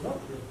 but not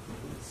really.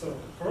 So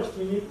first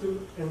we need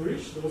to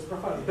enrich those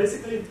profiles.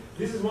 Basically,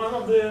 this is one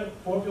of the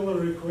popular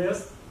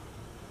requests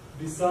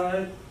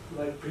beside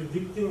like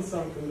predicting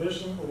some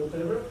conversion or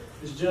whatever,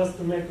 is just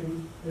to make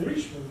an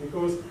enrichment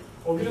because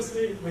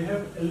obviously we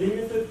have a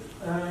limited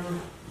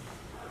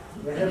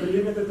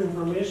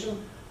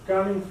information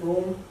coming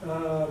from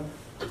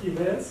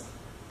events,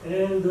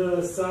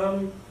 and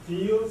some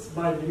fields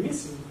might be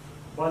missing,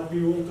 but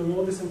we want to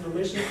know this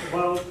information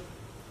about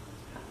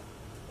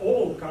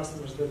all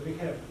customers that we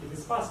have, if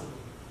it's possible.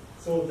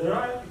 So there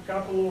are a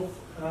couple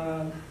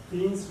of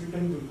things we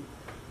can do.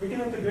 We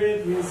can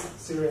integrate with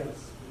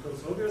CRMs,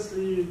 because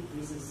obviously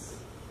this is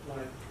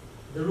like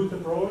the root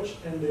approach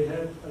and they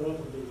have a lot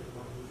of data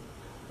about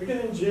it. We can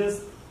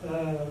ingest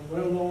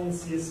well-known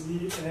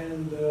CSV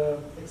and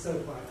Excel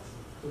files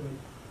to make.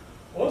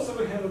 Also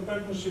we have a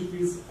partnership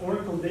with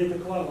Oracle Data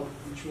Cloud,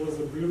 which was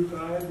a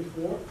BlueKai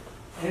before,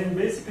 and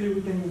basically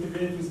we can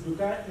integrate with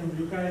BlueKai, and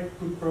BlueKai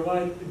could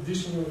provide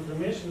additional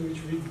information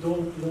which we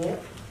don't know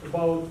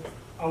about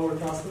our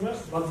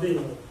customers, but they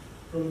know.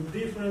 From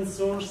different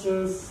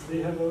sources,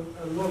 they have a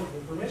lot of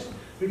information.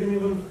 We can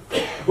even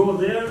go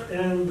there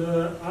and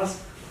ask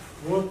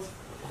what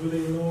do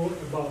they know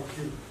about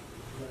you.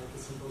 Like a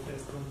simple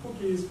test from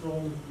cookies,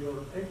 from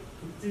your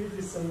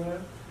activities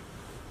somewhere.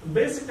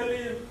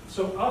 Basically,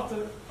 so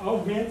after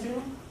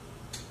augmenting,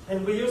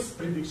 and we use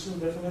prediction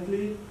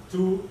definitely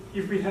to,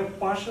 if we have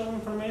partial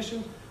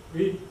information,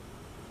 we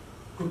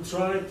could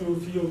try to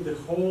fill the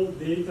whole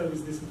data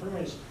with this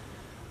information.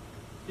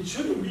 It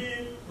shouldn't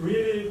be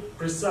really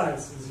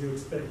precise as you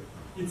expect.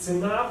 It's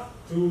enough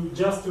to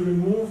just to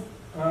remove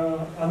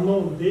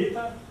unknown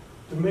data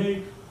to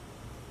make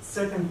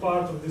second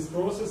part of this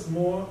process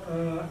more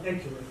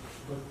accurate.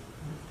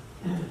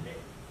 But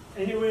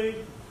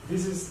anyway,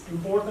 this is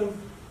important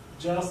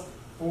just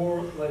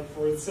for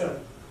itself.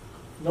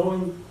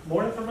 Knowing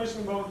more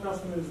information about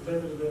customer is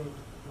better than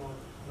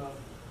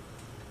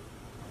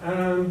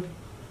nothing.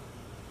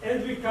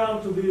 And we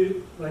come to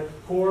the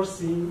core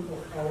theme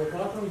of our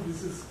platform.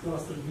 This is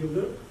cluster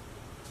builder.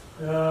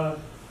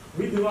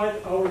 We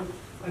divide our,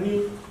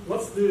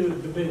 what's the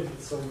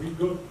benefit? So we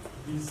got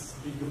this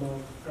big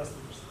amount of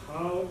customers.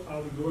 How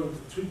are we going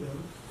to treat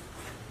them?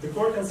 The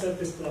core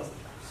concept is cluster.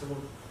 So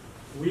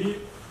we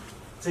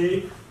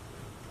take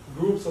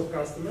groups of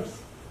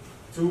customers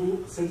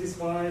to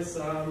satisfy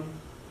some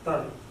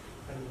target.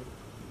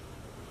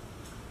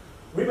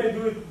 we may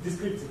do it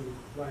descriptively.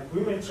 Like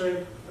we may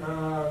track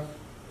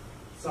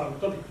some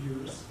topic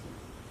viewers,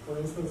 for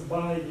instance,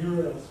 by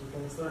URLs. We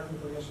can extract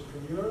information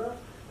from URL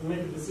and make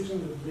a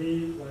decision that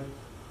they like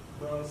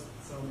browse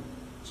some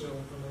general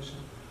information.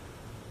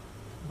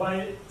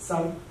 By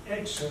some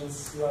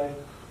actions, like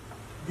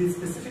did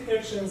specific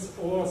actions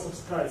or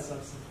subscribe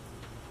something.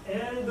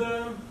 And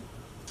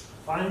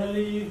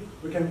finally,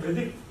 we can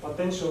predict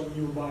potential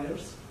new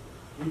buyers,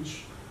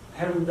 which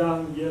haven't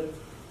done yet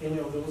any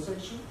of those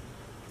actions,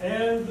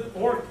 and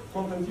or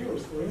content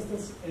viewers, for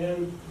instance,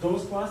 and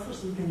those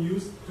clusters we can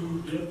use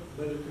to get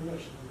better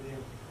conversion at the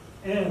end.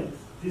 And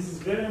this is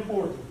very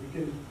important. We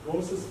can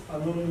process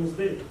anonymous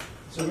data.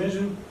 So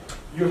imagine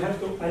you have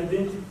to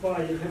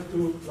identify, you have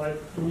to, like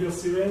in your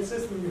CRM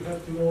system, you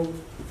have to know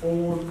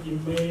phone,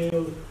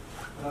 email,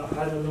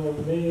 I don't know,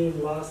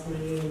 name, last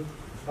name.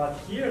 But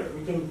here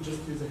we can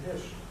just use a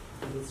hash,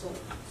 and that's all.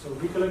 So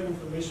we collect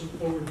information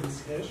over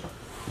this hash,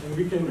 and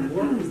we can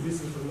work with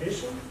this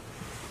information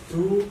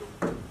to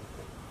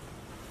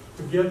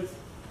get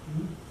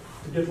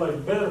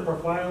like better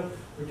profile.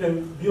 We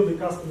can build a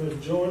customer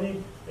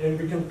journey, and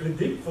we can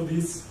predict for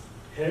this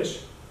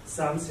hash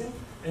something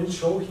and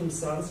show him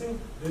something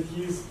that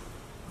he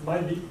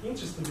might be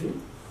interested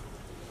in,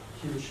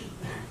 he or she,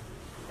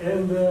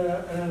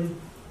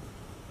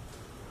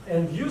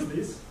 and use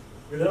this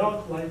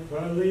without like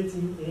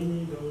violating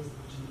any of those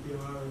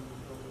GDPR and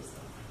all that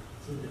stuff.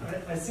 So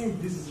I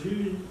think this is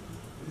really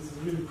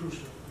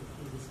crucial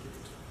in this case.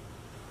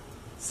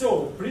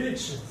 So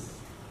predictions,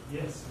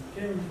 yes, we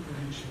can do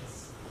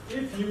predictions.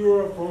 If you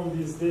are from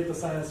this data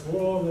science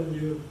world and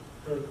you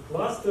heard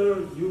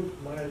cluster, you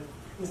might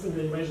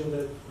instantly imagine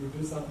that we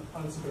do some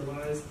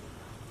unsupervised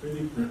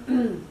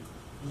prediction.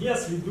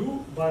 Yes, we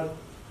do, but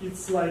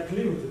it's like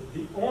limited.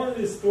 The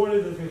only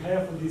story that we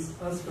have for this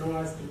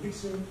unsupervised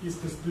prediction is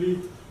to split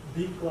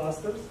big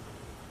clusters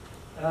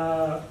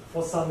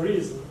for some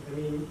reason. I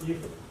mean, if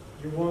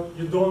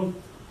you don't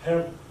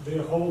have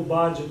the whole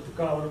budget to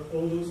cover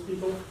all those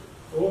people,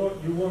 or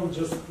you want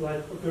just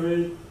like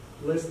operate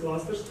less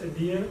clusters at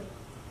the end.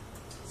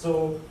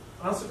 So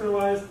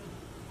unsupervised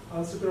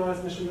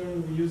machine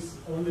learning we use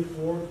only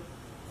for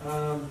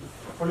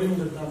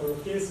limited number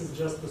of cases,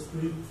 just to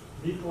split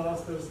big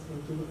clusters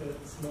into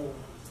small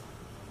ones.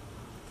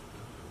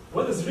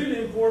 What is really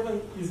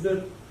important is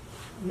that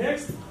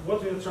next,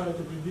 what we are trying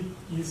to predict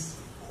is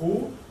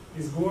who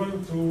is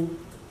going to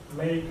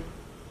make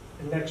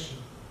an action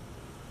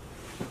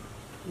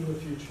in the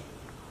future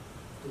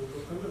to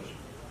conversion.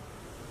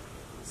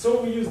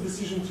 So we use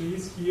decision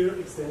trees here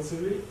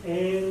extensively,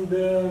 and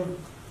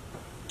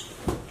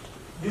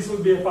this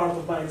will be a part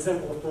of my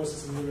example of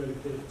processing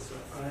NewRelic data. So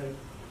I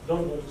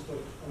don't want to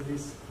stop on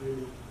this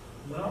really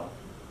now.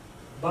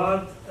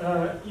 But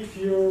if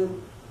you're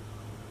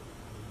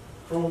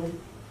from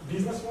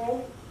business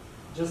world,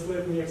 just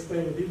let me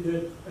explain a bit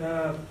that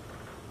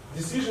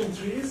decision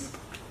trees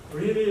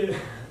really,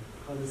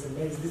 how does it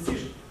make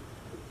decision?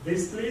 They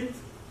split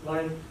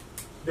like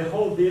the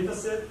whole data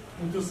set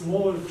into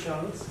smaller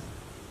chunks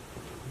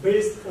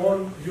based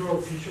on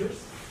your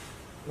features,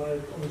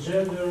 like on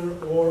gender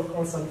or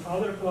on some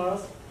other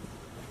class,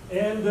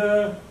 and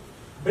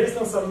based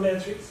on some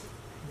metrics.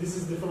 This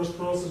is the first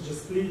process,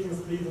 just splitting.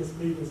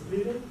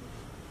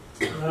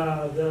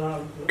 There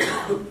are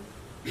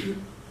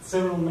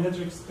several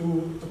metrics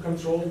to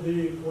control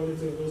the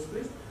quality of those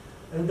splits.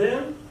 And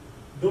then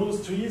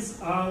those trees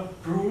are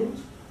pruned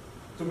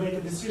to make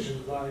a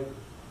decision, like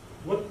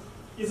what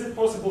is it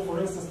possible, for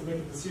instance, to make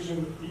a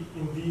decision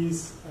in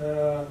this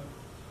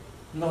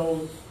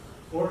node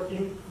or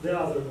in the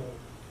other node.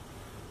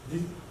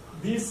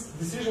 These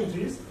decision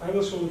trees, I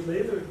will show it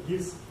later,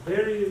 gives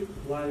very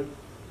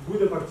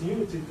good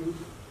opportunity to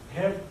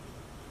have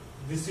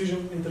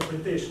decision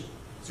interpretation.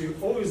 So you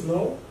always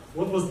know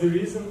what was the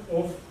reason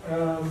of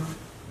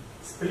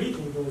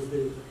splitting those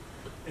data.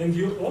 And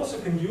you also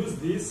can use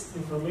this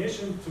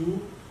information to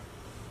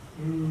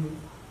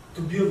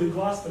build a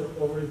cluster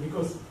over it,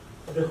 because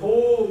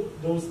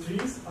those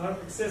trees are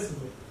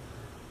accessible.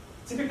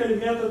 Typically,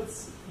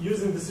 methods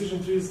using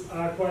decision trees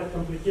are quite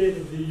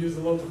complicated. They use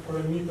a lot of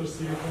parameters,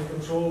 so you can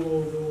control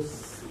all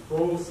those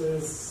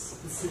processes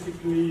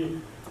specifically.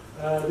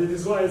 That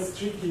is why it's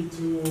tricky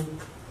to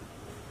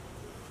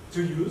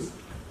use.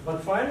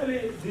 But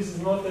finally, this is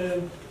not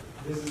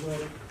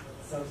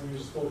something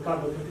which is called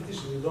carbon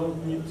competition. You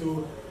don't need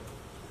to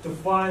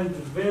find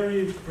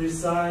very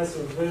precise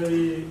or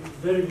very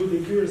good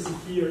accuracy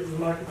here in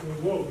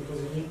marketing world,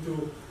 because you need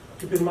to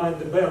keep in mind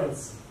the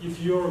balance. If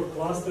your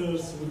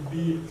clusters would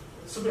be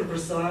super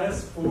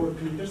precise for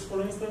clickers,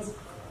 for instance,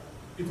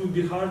 it would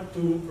be hard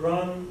to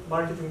run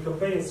marketing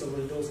campaigns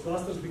over those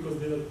clusters because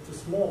they are too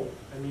small.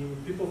 I mean,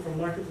 people from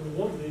marketing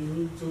world, they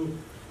need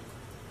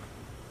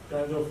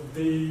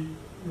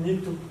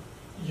to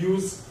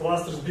use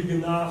clusters big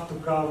enough to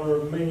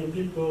cover many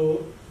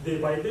people day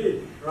by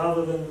day,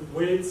 rather than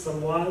wait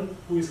someone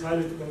who is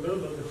highly to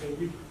convert on the whole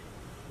week.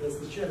 That's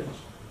the challenge.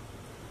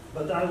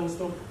 But I will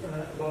talk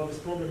about this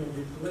problem a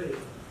bit later.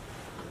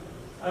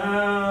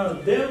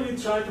 Then we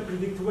try to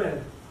predict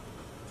when.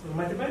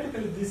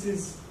 mathematically, this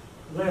is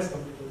less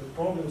complicated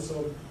problem.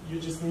 So you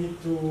just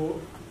need to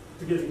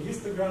get a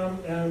histogram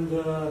and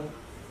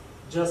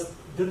just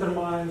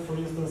determine, for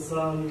instance,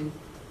 some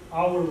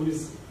hour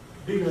with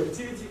bigger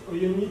activity, or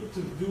you need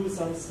to do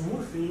some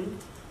smoothing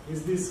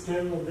with this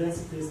kernel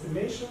density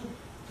estimation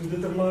to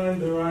determine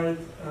the right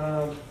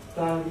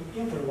time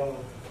interval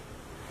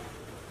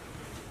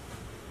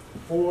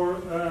for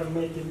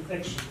making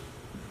action.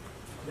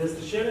 That's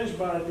the challenge,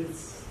 but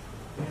it's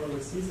more or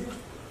less easy.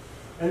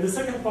 And the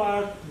second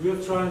part, we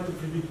are trying to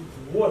predict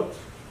what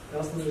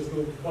customer is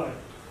going to buy.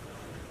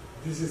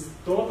 This is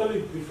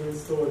totally different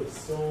story.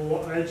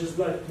 So I just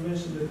like to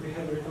mention that we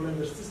have a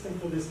recommender system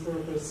for this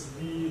purpose.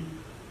 We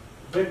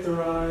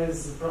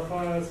vectorize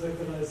profiles,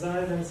 vectorize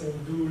items,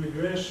 and do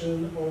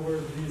regression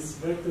over these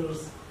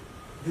vectors.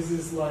 This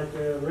is like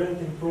a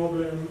ranking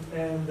problem,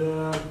 and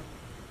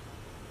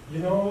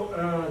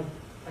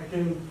I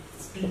can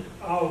speak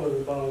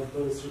hours about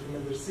those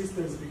recommender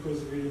systems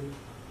because we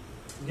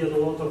get a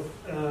lot of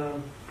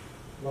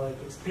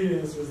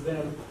experience with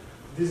them.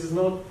 This is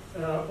not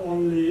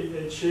only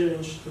a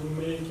challenge to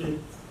make it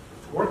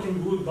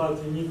working good,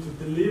 but you need to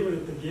deliver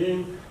it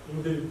again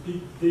in the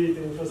big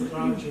data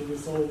infrastructure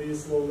with all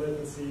this low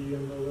latency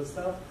and all that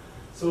stuff.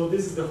 So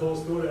this is the whole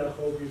story. I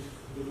hope if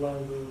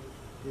Develandoo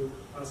will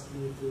ask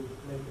me to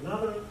make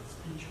another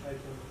speech, I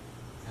can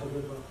talk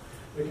about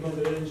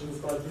recommender engines,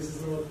 but this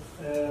is not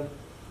a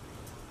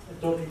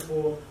topic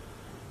for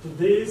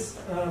today's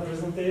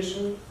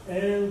presentation.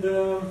 And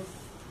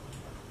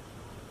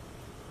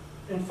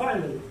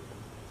finally,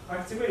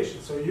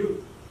 activation. So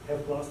you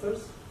have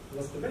clusters,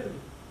 what's the value?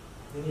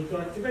 You need to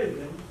activate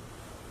them.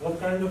 What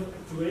kind of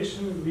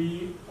activation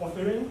we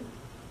offering?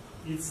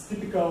 It's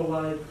typical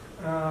like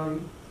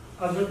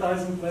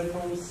advertising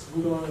platforms,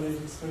 Google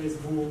Analytics,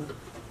 Facebook.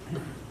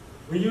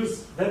 We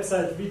use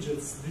website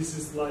widgets. This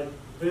is like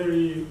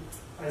very,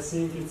 I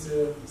think it's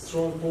a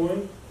strong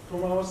point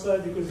from our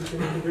side because you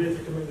can integrate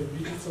recommended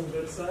widgets on the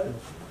website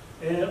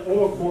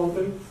or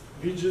content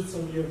widgets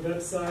on your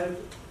website,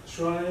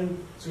 trying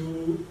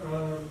to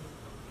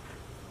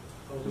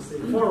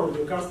forward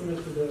your customer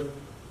to the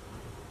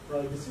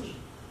right decision.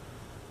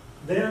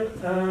 Then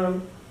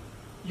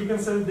you can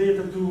send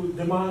data to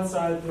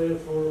demand-side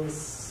platforms,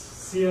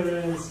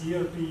 CRMs,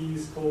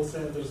 ERPs, call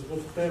centers,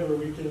 whatever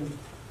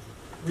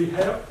we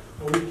have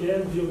or we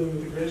can build an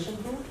integration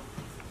to,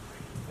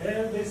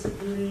 and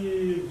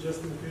basically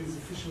just increase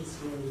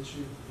efficiency and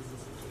achieve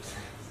business objectives.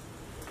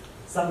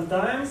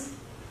 Sometimes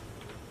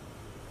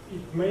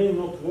it may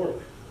not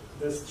work.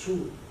 That's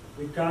true.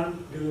 We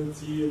can't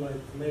guarantee like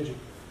magic.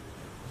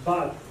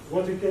 But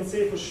what we can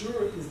say for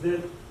sure is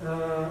that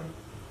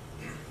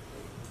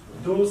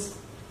those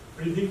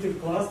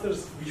predictive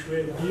clusters which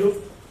were built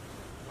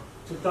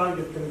to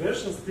target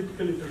conversions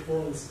typically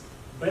performs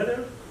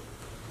better,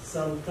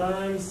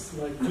 sometimes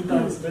like 2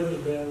 times better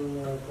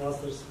than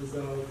clusters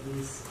without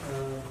this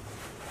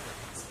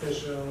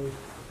special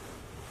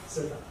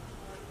setup.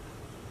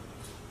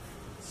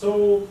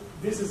 So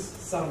this is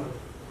summary.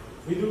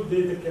 We do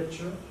data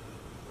capture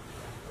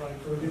like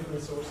from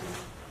different sources.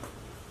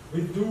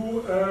 We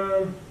do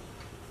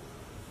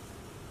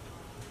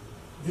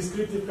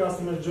descriptive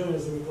customer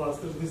journeys in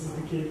clusters. This is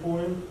the key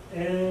point,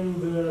 and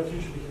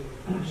future behavior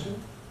prediction.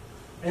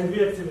 And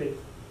we activate.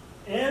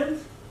 And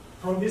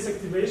from this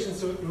activation,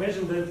 so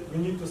imagine that we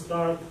need to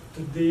start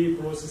today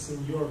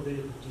processing your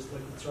data, just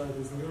like we tried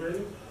with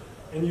NewRelic.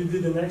 And you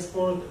did an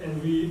export,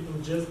 and we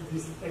ingest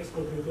this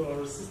export into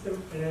our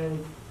system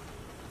and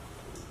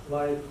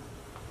like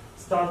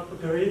start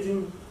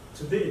operating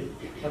today.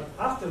 But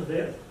after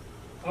that,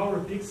 our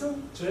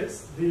pixel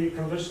checks the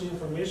conversion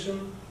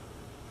information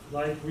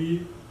like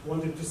we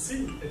wanted to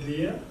see at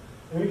the end,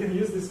 and we can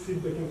use this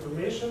feedback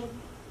information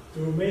to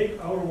make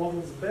our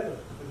models better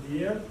at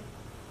the end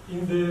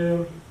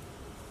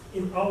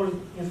in our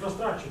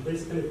infrastructure.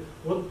 Basically,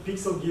 what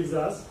pixel gives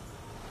us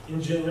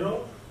in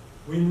general,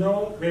 we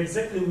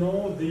exactly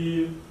know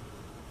the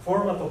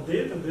format of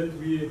data that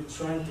we're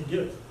trying to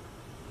get.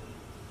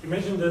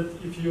 Imagine that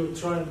if you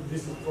try,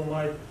 this is from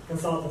my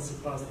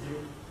consultancy past, you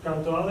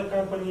come to another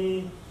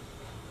company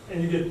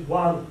and you get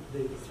one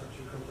data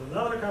structure. You come to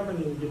another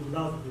company and you get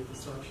another data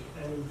structure.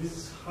 And this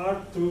is hard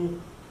to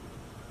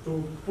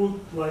put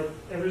like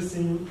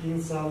everything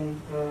in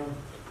some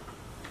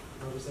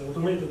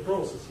automated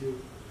process. You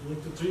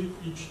need to treat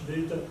each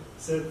data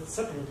set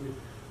separately.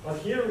 But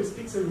here with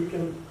Pixel we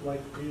can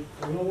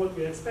we know what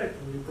we expect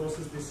and we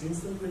process this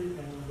instantly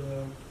and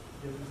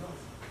get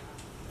results.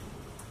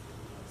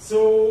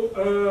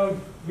 So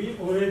we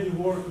already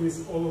work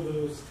with all of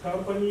those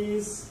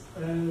companies,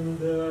 and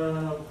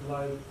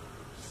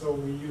so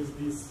we use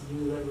this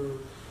unilever.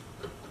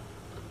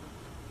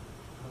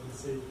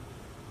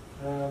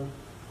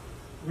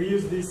 We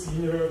use this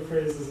unilever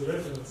phrase as a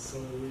reference. So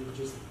we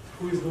just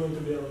who is going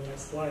to be our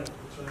next client?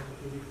 We're trying to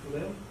predict for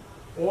them,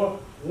 or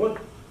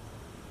what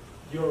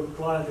your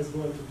client is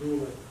going to do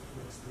like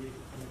next week,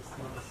 next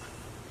month.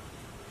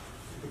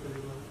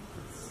 Typically,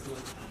 it's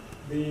like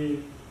the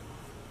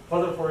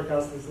weather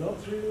forecast is not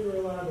really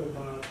reliable,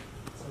 but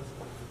it's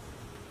also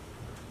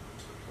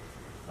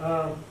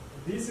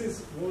This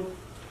is what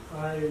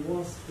I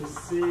want to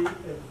say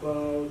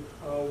about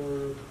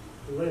our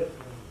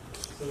platform.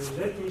 So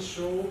let me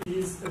show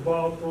is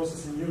about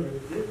processing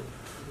NewRelic data. It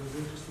was an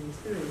interesting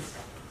experience.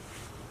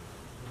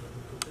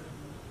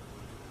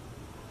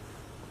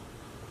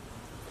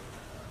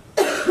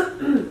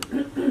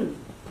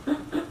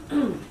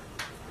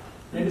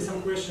 Maybe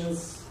some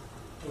questions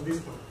on this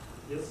point.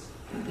 Yes?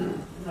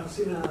 I've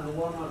seen a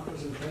Walmart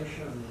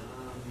presentation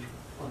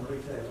on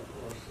retail, of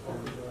course,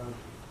 and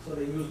so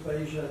they use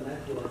Bayesian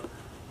network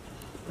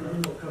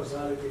for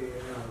causality,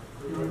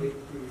 predict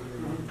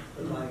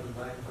the buying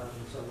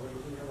pattern. So what do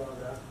you think about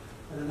that?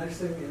 And the next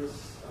thing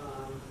is,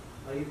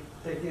 are you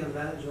taking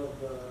advantage of,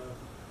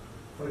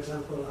 for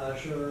example,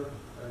 Azure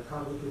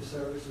cognitive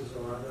services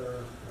or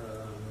other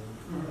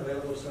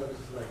available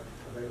services like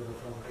available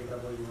from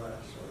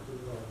AWS or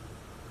Google?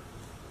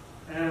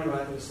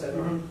 Right, instead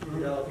of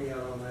developing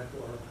our own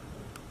network.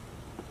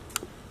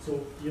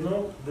 So you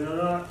know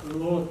there are a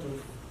lot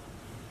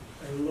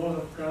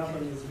of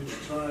companies which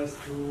tries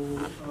to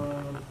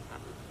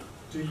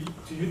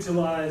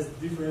utilize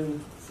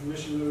different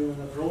machine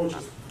learning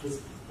approaches to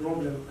this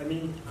problem. I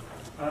mean,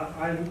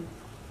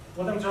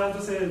 what I'm trying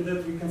to say is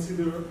that we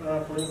consider,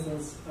 for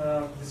instance,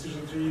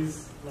 decision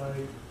trees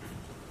like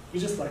we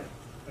just like.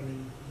 I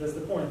mean, that's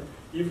the point.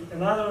 If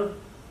another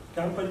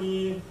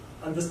company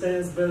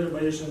understands better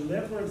Bayesian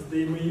networks,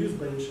 they may use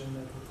Bayesian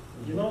networks.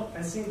 You know,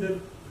 I think that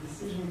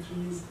decision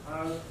trees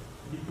are a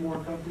bit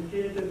more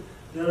complicated.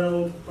 There are a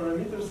lot of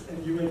parameters,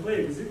 and you may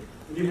play with it.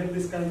 And you have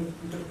this kind of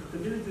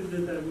interpretability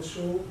that I will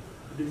show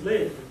a bit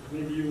later.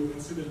 Maybe you will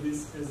consider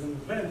this as an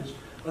advantage.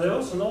 But I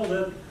also know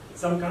that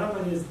some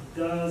companies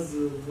does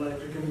like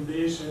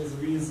recommendations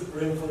with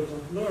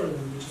reinforcement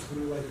learning, which is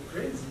really like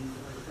crazy.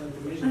 I can't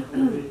imagine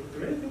how they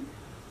operate it.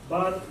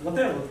 But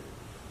whatever,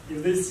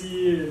 if they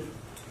see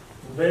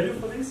value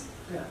for this,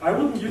 I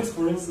wouldn't use,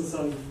 for instance,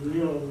 some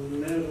neural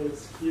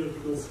networks here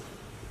because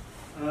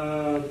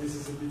this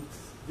is a bit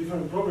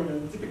different problem,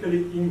 and typically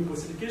in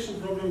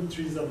classification problem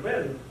trees are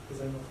better,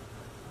 as I know.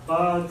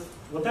 But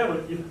whatever,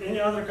 if any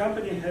other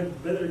company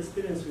had better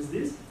experience with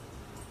this,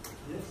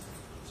 yes.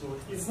 So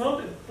it's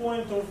not a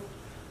point of,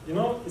 you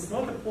know, it's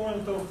not a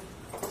point of,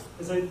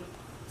 as I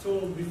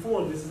told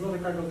before, this is not a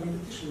Kaggle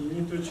competition. We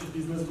need to achieve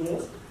business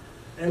goals,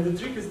 and the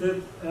trick is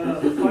that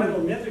the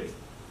final metric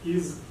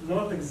is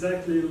not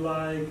exactly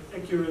like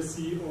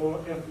accuracy or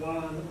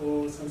F1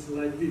 or something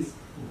like this.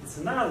 It's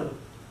another.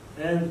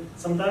 And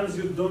sometimes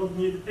you don't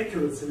need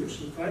accurate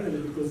solution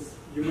finally because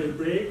you may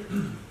break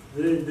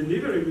the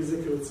delivery with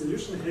accurate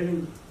solution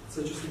having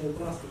such a small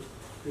cluster.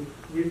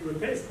 We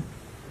replaced it.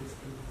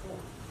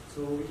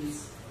 So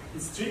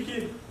it's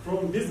tricky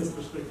from business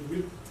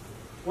perspective.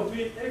 What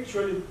we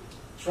actually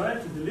try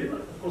to deliver,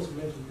 of course we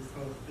mentioned this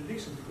kind of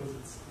prediction because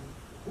it's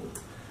good,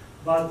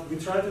 but we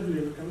try to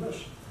deliver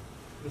conversion.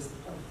 That's the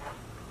point.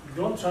 We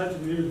don't try to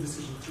deliver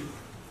decision tree.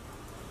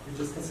 We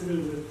just consider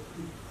that it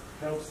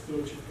helps to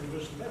achieve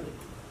conversion better.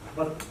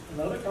 But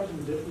another company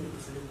definitely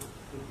say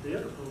that their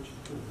approach is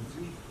good as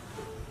usual.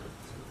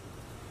 So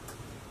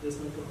there's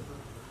no problem.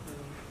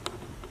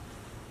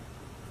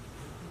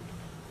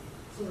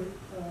 Sorry,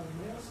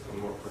 may I ask? One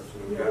more question.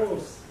 Yeah, of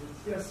course.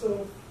 Yeah, so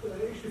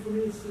actually for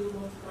me it's still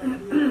not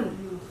quite clear how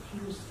you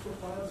fuse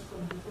profiles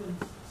from different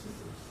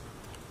systems.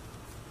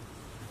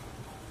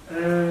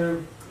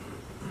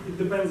 It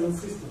depends on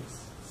systems.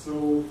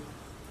 So,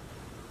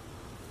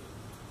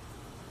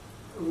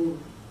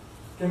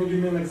 can you give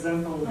me an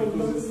example? No, you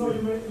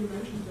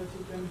mentioned that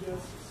you can get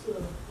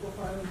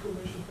profile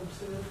information from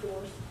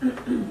Salesforce, and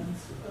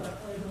I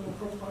don't know,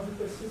 from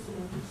other system,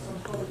 and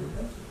somehow you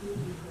have to do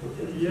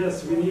it. Yes,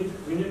 we need,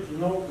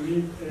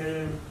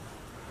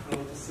 how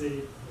to say,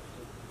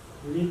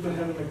 we need to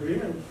have an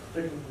agreement,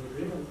 technical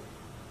agreement,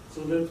 so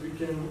that we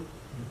can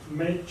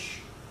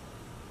match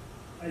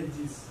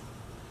IDs,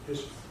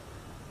 hashes.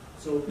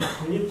 So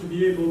we need to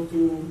be able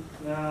to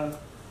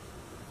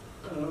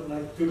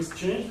like to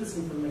exchange this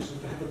information,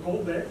 to have a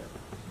callback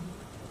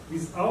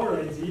with our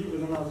ID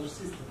with another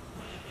system.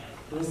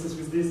 For instance,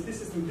 with this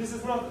system, this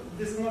is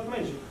not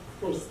magic. Of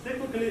course,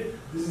 technically,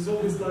 this is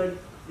always like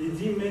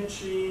ID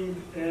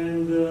matching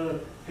and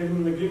having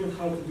an agreement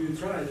how to do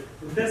it right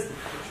and test it.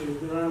 Actually,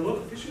 there are a lot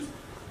of issues.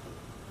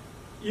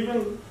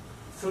 Even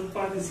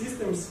third-party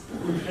systems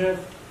could have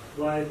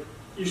like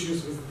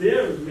issues with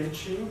their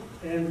matching,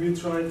 and we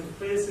try to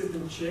face it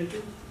and check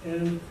it,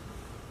 and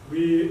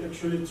we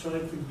actually try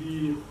to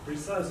be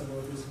precise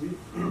about this. We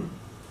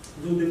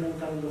do different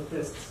kind of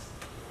tests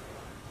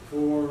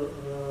for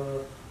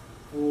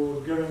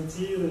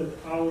guarantee that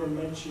our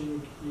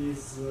matching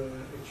is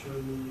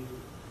actually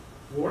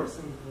works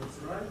and works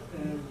right,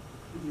 and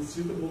it is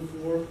suitable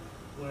for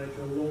like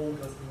a long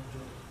customer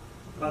journey.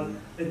 But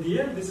at the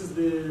end, this is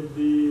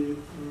the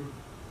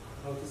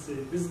how to say,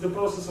 this is the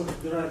process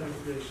of the right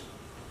integration.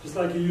 Just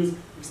like you use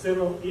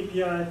external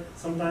API,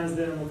 sometimes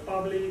they're not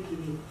public, you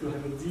need to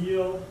have a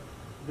deal.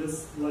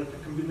 There's like a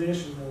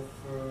combination of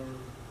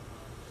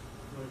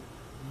like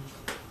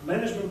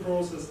management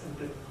process and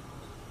technical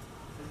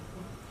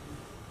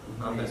process.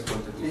 Andres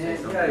wanted to say Yeah,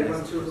 something. I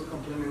want to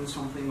complement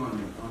something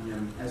on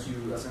as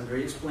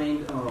Andre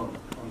explained, on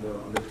the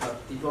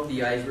tip of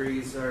the iceberg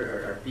is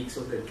our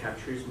pixel that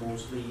captures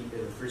mostly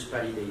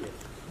first-party data.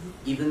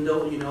 Even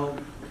though,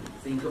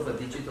 think of a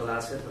digital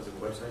asset as a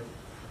website,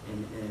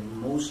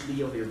 and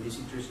mostly of your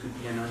visitors could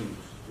be anonymous,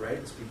 right?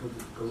 It's people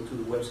who go to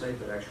the website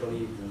but actually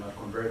do not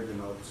convert, do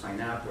not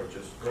sign up, or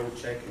just go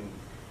check. And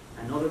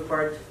another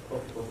part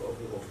of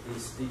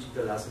these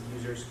digital asset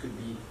users could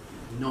be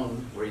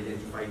known or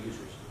identified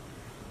users.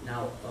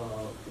 Now,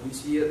 we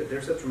see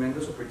there's a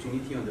tremendous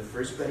opportunity on the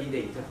first-party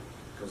data,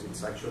 because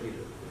it's actually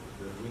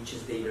the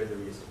richest data there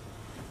is,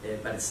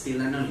 but it's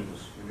still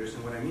anonymous. You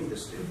understand what I mean?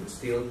 It's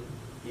still,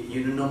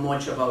 you don't know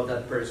much about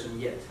that person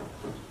yet.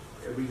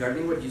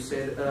 Regarding what you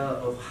said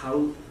of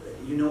how,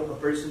 a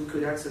person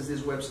could access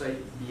this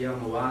website via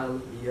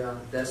mobile, via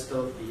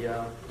desktop,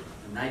 via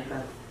an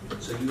iPad.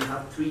 So you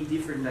have 3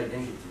 different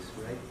identities,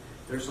 right?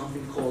 There's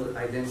something called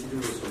identity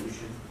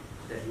resolution,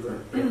 that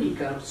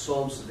EPICA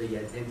solves the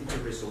identity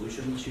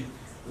resolution issue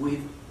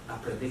with a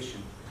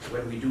prediction.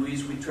 What we do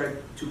is we try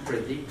to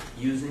predict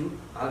using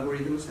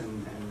algorithms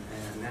and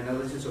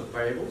analysis of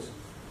variables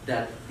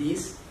that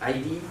these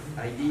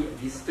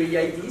 3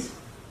 IDs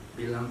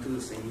belong to the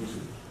same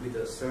user with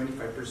a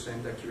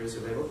 75% accuracy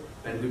level,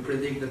 but we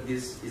predict that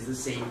this is the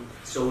same.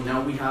 So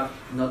now we have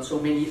not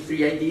so many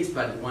 3 IDs,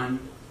 but one,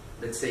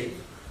 let's say,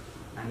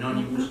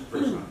 anonymous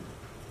person.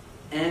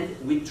 And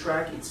we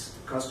track its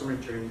customer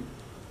journey.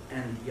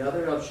 And the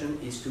other option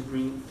is to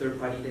bring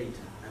third-party data,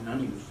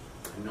 anonymous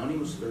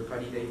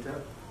third-party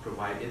data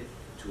provided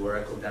to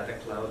Oracle Data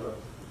Cloud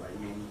by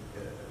many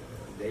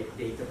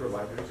data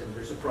providers. And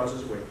there's a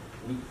process where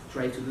we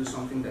try to do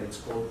something that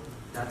is called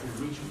data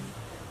enrichment.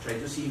 Try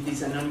to see if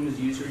this anonymous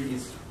user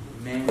is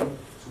man,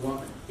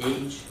 woman,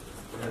 age,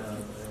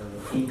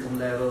 income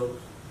level,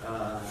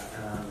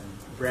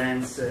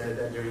 brands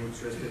that they're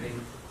interested in.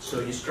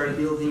 So you start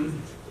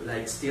building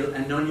like still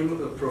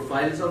anonymous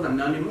profiles of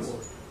anonymous,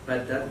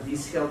 but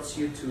this helps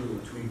you to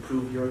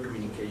improve your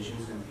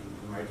communications and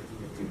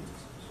marketing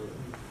activities. So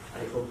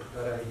I hope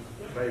that I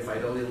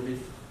clarified a little bit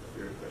of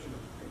your question.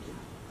 Thank you.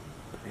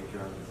 Thank you,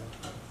 Andres.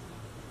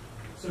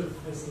 So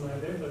it's an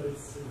idea, but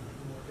it's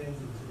more handy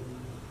to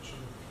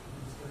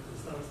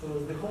start. So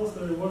the whole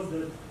story was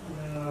that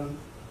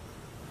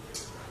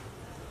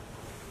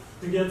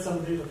to get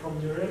some data from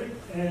NewRelic,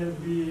 and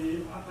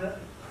we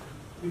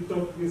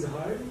talked with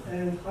Harry,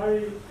 and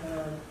Harry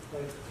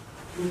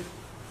look,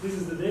 this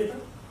is the data.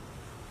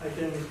 I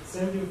can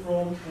send you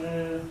from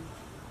a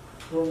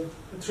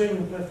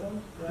training platform,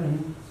 right?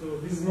 Mm-hmm. So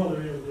this is not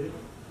real data.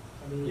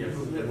 I mean, yes,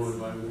 from demo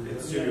environment.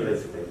 It's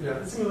simulated data.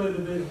 Yeah, it's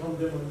simulated data from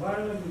demo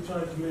environment. We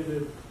tried to make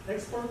it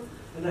export,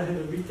 and I had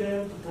a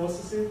weekend to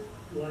process it.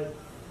 Like,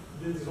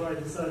 this is why I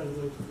decided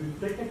to do it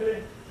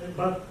technically.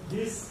 But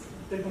this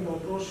technical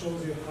approach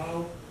shows you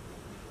how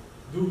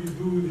do we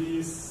do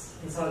this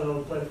inside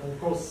our platform. Of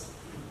course,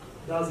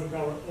 it doesn't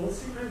cover all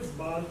secrets,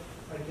 but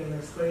I can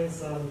explain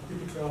some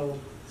typical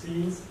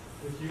things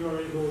that you are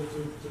able to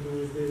do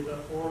with data,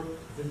 or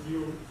that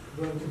you're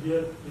going to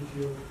get if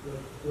you're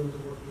going to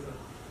work with that.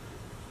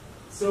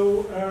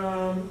 So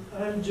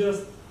I'm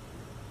just,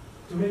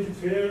 to make it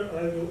fair,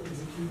 I will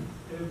execute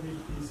every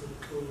piece of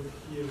code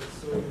here.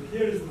 So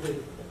here is the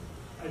data.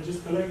 I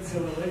just collect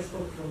several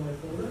exports from my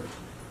folder,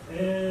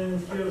 and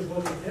here's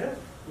what we have.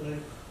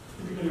 Like,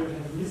 typically we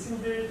have missing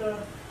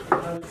data, we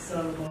have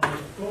some amount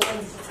of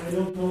columns. I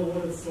don't know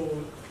what it's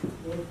all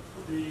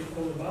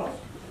about.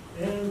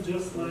 And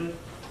just like,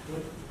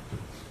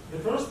 the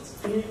first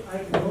thing I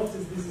can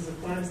notice, this is a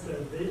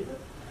timestamp data.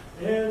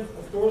 And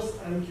of course,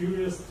 I'm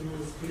curious to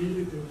split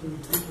it into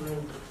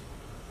different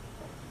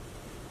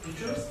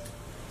features.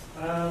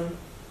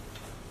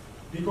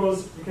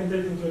 Because you can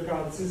take into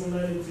account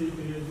seasonality,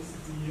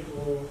 periodicity,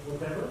 or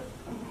whatever.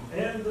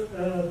 And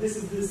this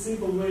is the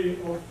simple way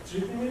of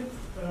treating it.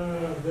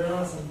 There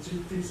are some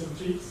tips and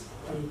tricks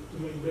to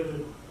make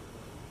better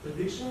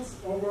predictions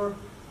over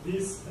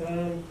this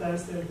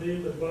timestamp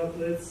data, but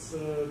let's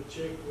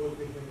check what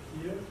we have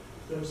here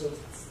in terms of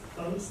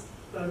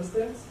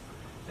timestamps.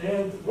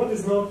 And what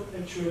is not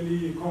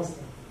actually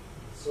constant.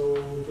 So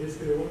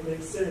basically what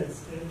makes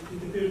sense. And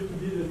it appears to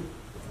be that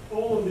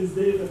all of this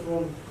data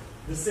from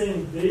the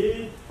same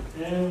day,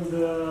 and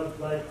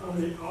like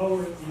only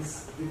hour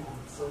is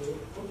different. So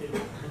okay,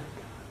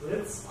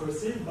 let's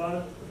proceed,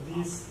 but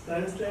this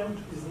timestamp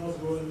is not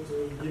going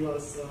to give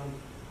us some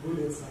good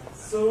insights.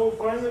 So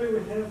finally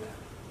we have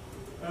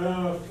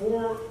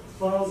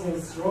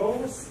 4,000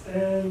 rows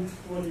and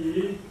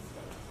 48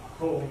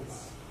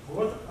 columns.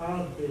 What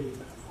are they?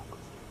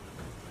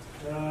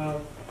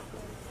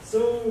 So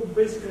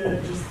basically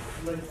I just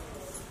like,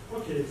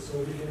 okay, so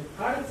we have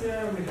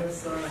item, we have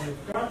some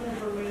card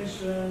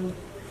information,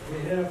 we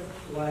have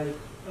like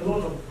a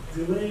lot of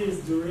delays,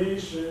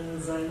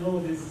 durations. I know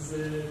this is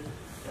a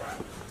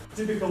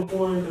typical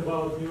point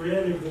about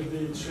NewRelic, that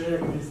they track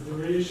these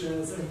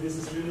durations, and this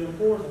is really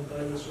important.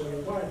 I will show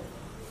you why.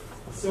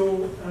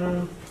 So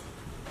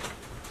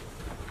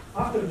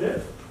after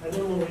that, I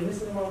don't know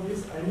anything about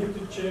this. I need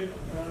to check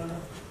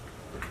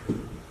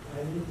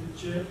I need to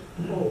check.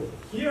 Oh,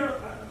 here,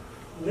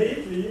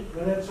 lately,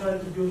 when I try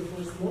to build the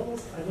first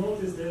models, I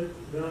noticed that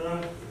there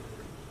are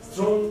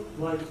strong,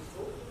 like,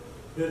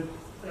 that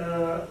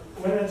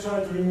when I try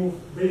to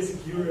remove basic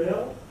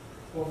URL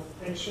of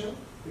action,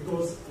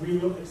 because we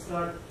will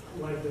extract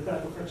like the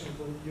type of action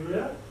from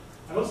URL,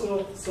 I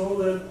also saw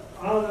that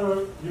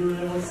other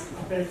URLs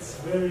affects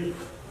very,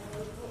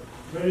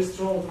 very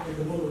strong in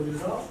the model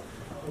results.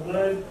 And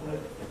I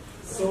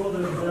saw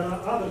that there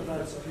are other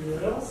types of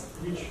URLs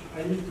which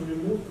I need to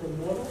remove from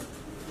model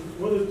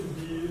in order to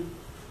be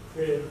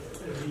fair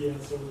at the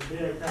end. So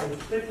they are kind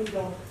of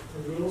technical,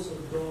 and we also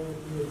don't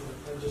need them.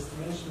 I just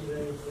mentioned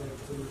them like,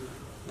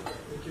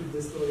 to keep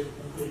the story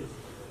complete.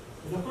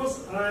 And of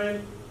course,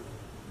 I'm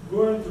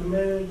going to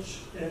manage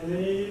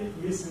NA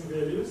missing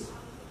values,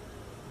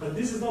 but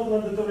this is not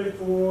mandatory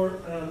for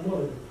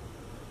modeling.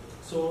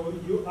 So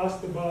you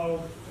asked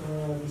about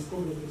these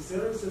cognitive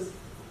services.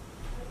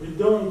 We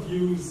don't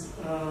use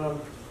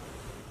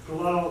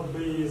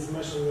cloud-based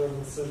machine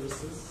learning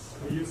services.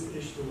 We use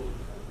H2O.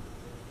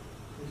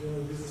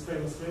 This is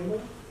famous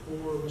framework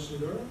for machine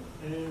learning,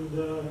 and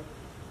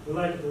we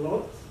like it a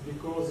lot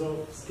because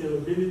of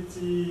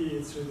scalability.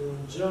 It's written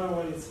in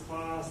Java, it's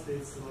fast,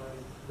 it's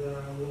like there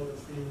are a lot of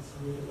things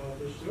good about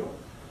H2O.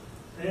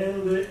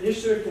 And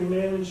H2O can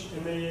manage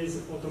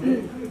NAs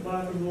automatically,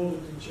 but in order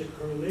to check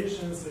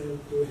correlations and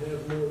to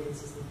have more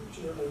consistent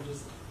picture, I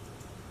just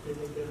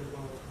taking care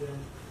about them.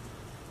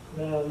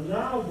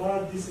 Now,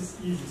 but this is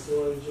easy,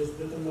 so I just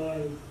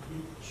determine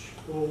which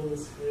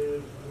columns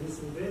have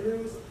missing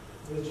values.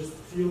 I just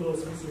fill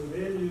those missing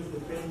values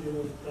depending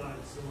on the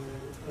type. So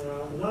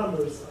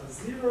numbers are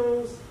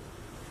zeros,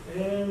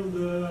 and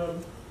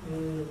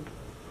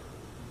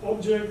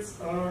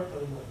objects are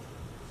unknown.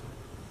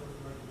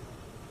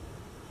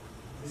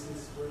 This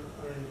is where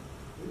I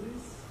do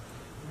this.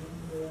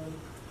 And,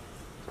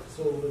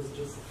 so let's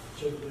just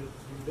check that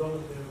we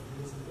don't have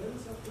missing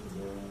values after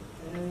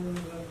that. And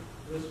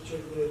let's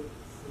check that,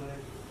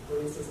 like, for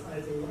instance,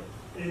 item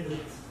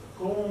edit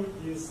column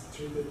is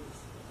treated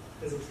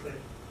as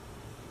expected.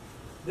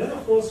 Then,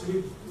 of course,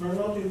 we're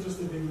not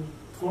interested in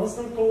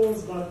constant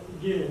columns, but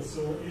again,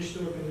 so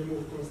H2O can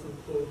remove constant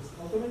columns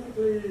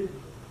automatically.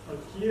 But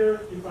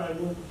here, if I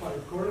want to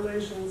find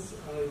correlations,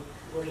 I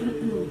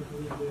probably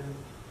don't need them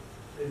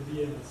at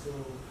the end. So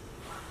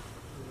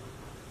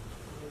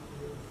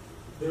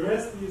the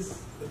rest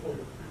is the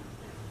following.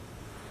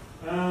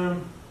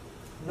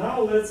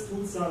 Now let's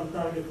put some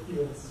target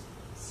events.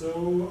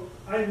 So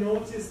I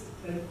noticed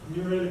at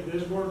NewRelic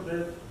dashboard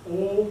that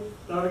all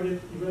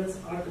target events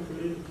are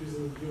calculated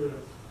using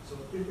URLs. So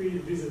if we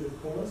visited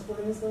comments, for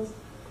instance,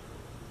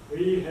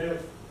 we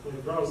have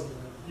like browsing.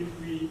 If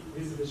we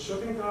visited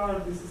shopping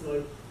cart, this is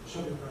like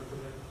shopping cart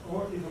event.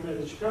 Or if I made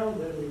a account,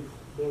 then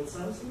we bought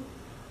something.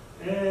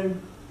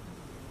 And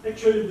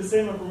actually the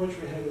same approach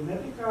we have in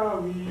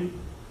EPICA. We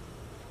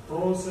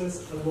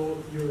process a lot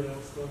of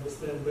URLs to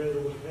understand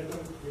better what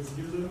happened with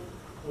user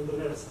on the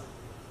website.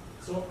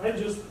 So I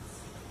just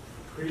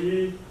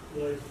create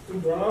like to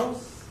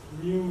browse,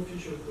 new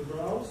feature to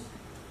browse,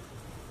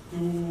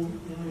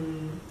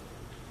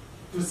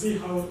 to see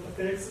how it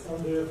affects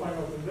on the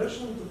final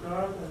conversion to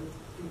cart and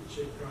to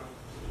check cart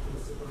to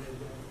separate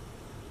them.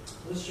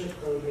 Let's check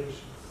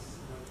correlations.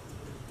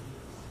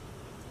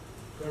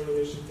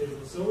 Correlation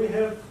table. So we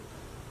have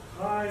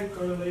high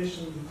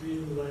correlation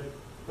between like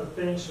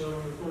potential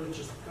and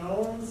purchased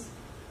columns,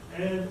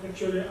 and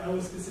actually I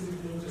was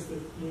specifically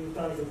interested in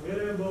target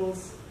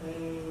variables,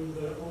 and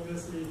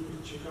obviously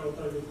to check out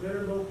target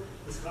variable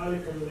is highly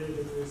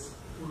correlated with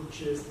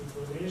purchased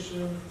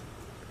information.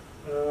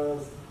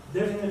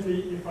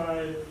 Definitely if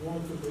I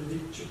want to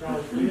predict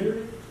checkout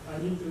failure, I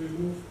need to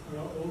remove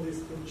all this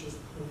purchased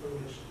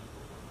information.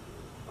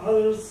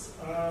 Others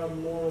are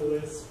more or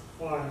less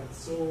fine.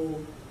 So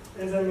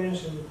as I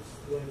mentioned,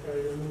 like I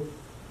remove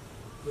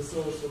the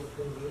source of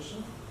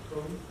conversion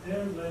from,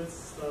 and let's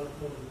start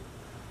modeling.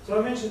 So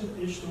I mentioned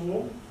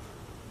H2O.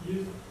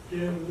 You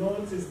can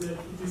notice that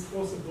it is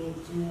possible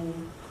to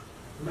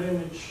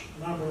manage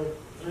number of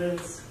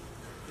threads.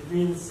 It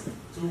means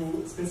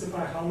to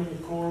specify how many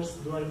cores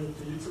do I need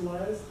to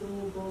utilize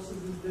to process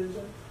this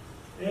data.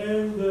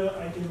 And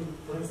I can,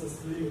 for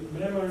instance, limit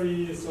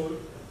memory. So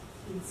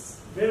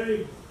it's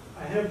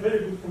I have very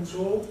good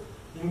control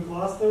in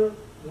cluster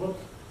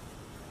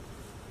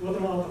what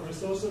amount of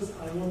resources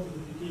I want to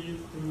dedicate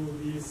to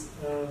this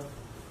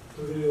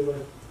to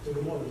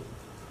the model.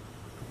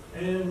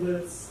 And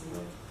let's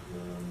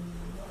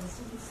I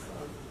think it's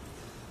started.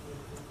 Let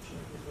me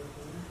check if I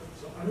can.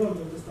 So I'm not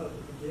going to start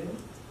it again.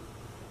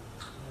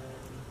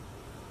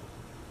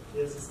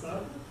 Yes, it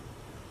started.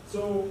 So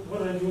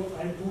what I do,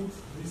 I put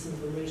this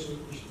information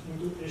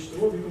into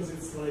H2O because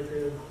it's like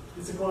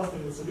it's a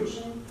clustering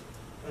solution.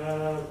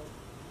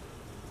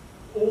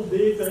 All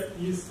data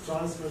is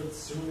transferred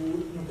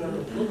through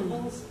internal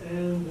protocols,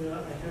 and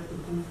I have to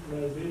put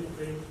my data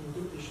frame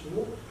into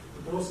H2O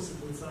to process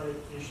it inside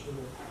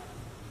H2O.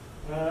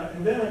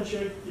 And then I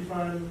check if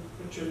I'm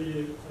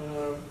actually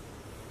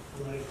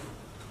like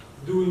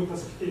doing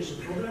classification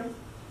problem.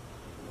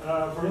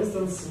 For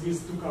instance,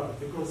 with 2 cards,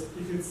 because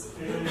if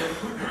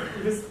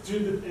it's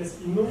treated as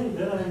enum,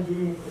 then I'm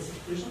doing a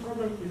classification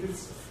problem. If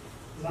it's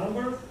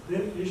numbered,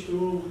 then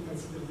H2O we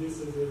consider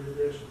this as a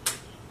regression.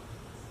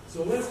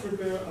 So let's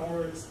prepare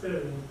our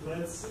experiment.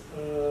 Let's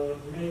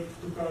make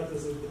 2 cards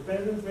as a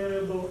dependent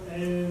variable,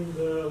 and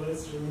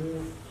let's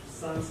remove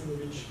something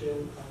which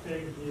can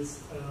affect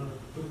this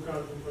 2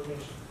 card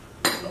information.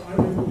 So I'm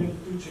removing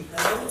 2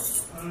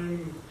 checkouts,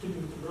 I'm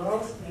keeping 2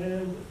 browse,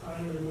 and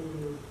I'm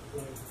removing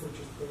like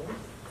purchase form.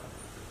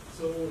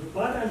 So,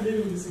 but I'm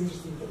leaving this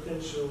interesting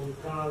potential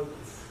card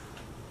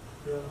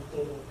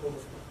total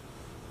cost.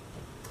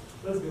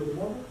 Let's build a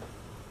model.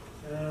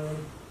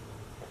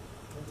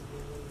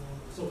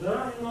 So there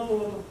are not a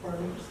lot of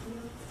parameters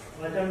here.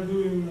 Like I'm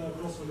doing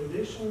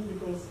cross-validation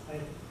because I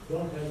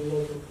don't have a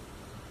lot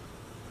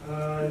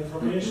of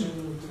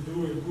information to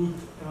do a good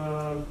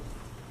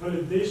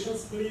validation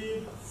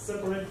split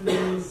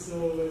separately. So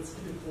let's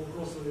keep it for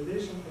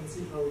cross-validation and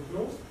see how it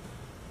goes.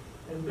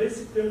 And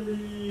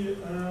basically,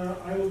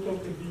 I will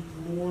talk a bit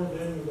more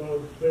then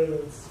about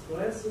balanced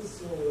classes.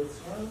 So let's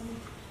run it.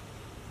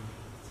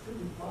 It's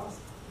pretty fast,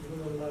 even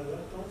on my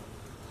laptop.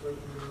 So I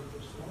can do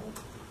it small.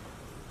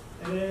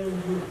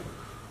 And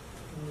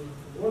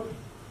what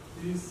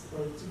is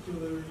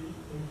particularly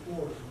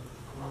important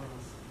for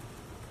us?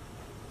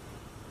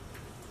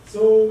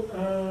 So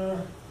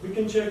we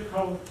can check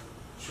how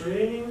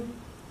training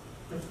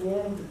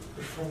performed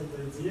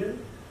ideally,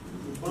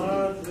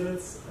 but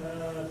let's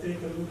take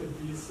a look at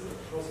this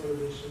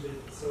cross-validation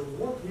data. So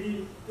what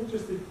we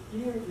interested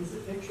in is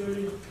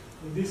actually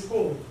in this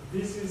column.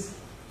 This is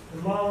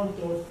amount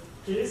of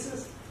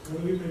cases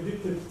when we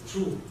predicted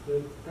true,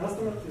 that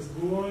customer is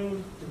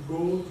going to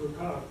go to a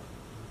car.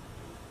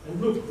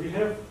 And look, we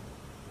have,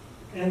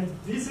 and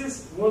this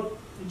is what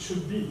it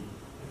should be,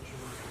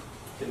 actually.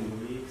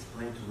 Can we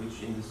explain to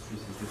which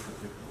industries is this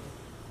applicable?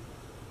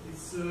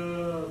 It's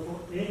for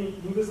any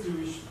industry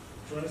which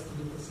tries to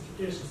do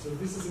classification. So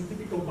this is a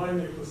typical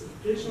binary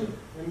classification,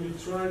 and we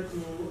try to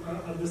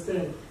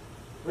understand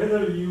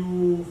whether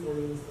you, for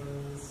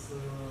instance,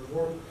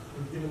 work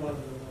in Develandoo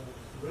or not,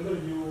 whether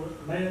you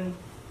man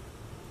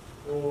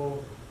or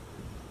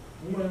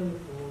woman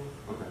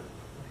or okay.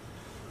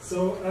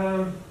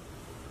 So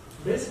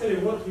basically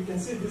what we can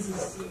see, this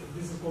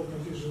is called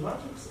confusion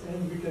matrix,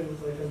 and we can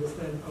like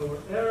understand our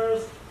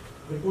errors,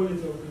 the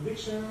quality of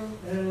prediction,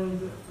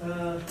 and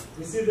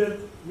we see that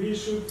we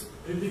should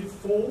predict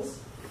false,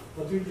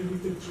 but we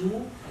predicted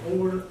true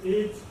over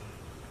 8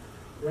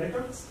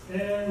 records,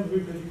 and we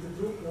predicted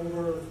true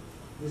over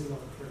this one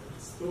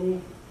records. So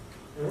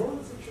error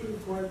is actually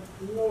quite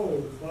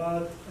low,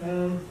 but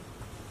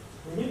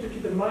we need to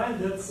keep in mind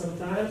that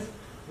sometimes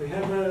we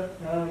have a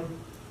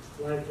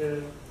like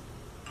a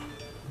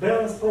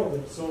balance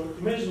problem. So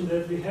imagine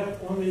that we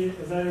have only,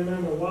 as I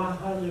remember,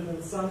 100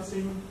 and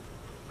something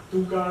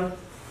 2-card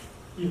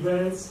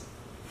events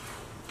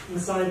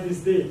inside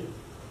this data,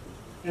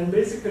 and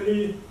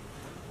basically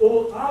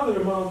all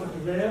other amount of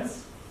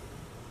events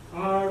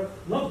are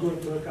not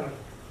going to occur.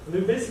 And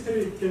we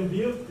basically can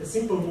build a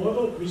simple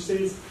model which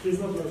says it's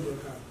not going to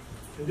occur.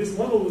 And this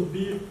model would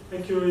be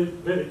accurate,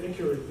 very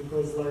accurate,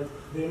 because like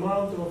the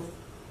amount of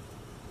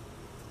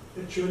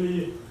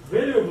actually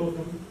valuable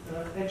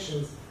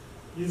actions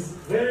is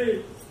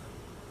very,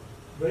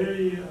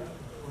 very,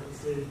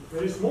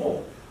 very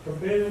small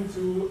comparing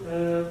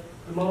to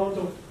amount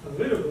of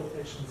available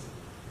actions.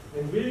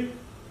 And we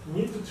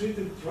need to treat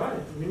it right.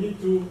 We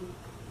need to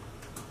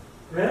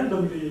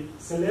randomly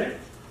select,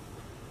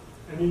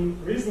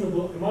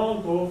 reasonable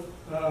amount of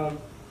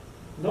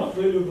not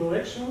valuable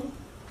action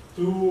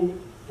to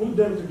put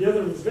them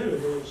together with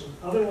valuable action.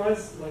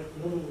 Otherwise, like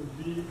model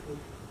would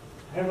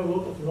have a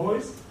lot of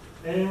noise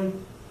and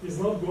is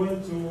not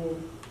going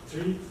to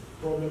treat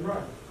problem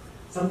right.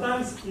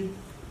 Sometimes it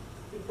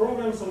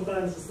program,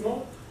 sometimes it's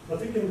not, but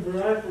we can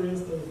derive, for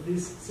instance,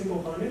 this simple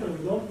parameter.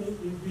 We don't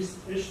need this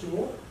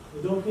H2O.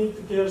 We don't need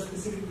to care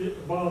specifically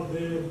about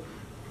the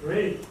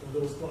rate of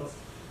those classes.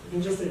 We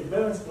can just take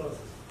balanced classes.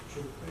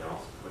 True. May I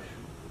ask a question?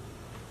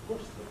 Of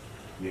course.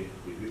 Yeah,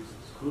 if you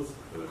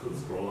could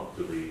scroll up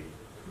to the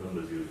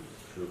numbers you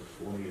showed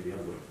for me the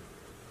other way.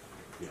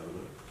 The other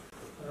way.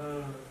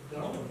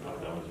 Down.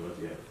 Down as well,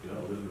 yeah. A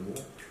little bit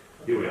more.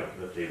 Here we are,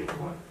 the table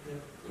one.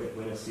 Yeah.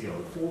 When I see on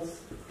the 4th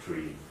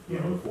tree,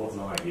 on the 4th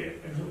line here,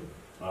 actually,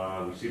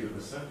 we see the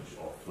percentage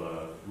of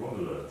wrong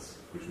alerts,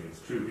 which means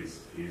true,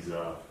 is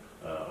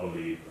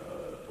only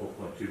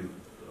 0.2%.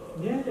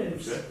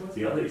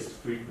 The other is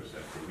 3%.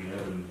 So we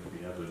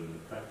have a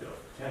factor of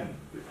 10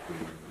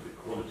 between the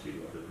quality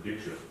of the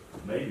prediction.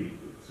 Maybe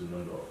it's a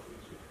number of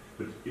things.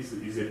 But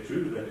is it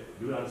true that,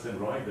 do I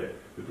understand right, that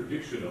the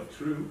prediction of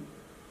true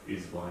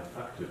is by a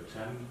factor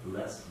 10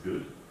 less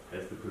good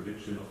as the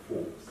prediction of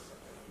false?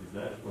 Is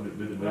that what it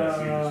did?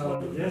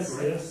 Yes,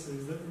 correct? yes.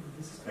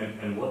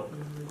 And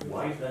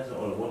why is that,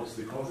 or what is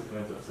the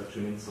consequence of such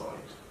an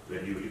insight?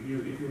 That if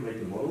you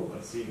make a model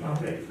and see,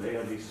 okay,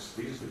 this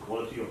is the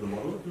quality of the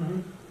model,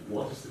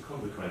 what is the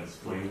consequence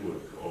for your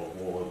work,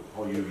 or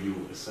how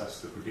you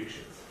assess the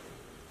predictions?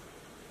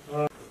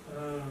 Down.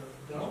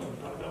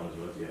 Down as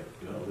well, yeah.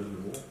 A little bit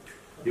more.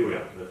 Here we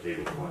are, the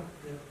table one.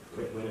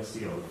 When I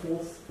see on the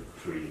fourth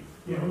tree,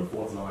 on the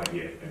fourth line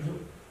here,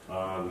 actually,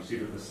 we see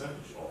the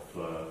percentage of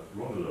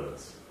wrong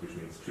alerts, which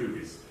means true,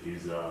 is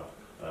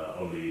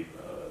only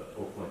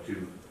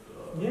 0.2%.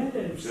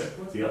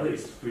 The other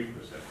is 3%.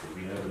 So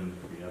we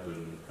have a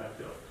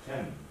factor of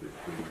 10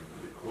 between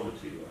the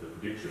quality of the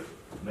prediction.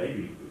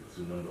 Maybe it's a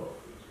number of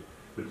things.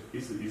 But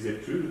is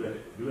it true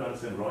that, do you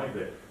understand right,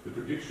 that the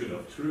prediction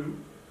of true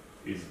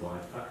is by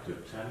factor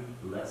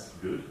 10 less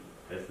good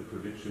as the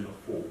prediction of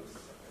false?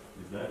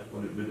 Is that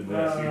what it did?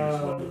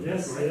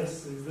 Yes,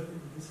 yes.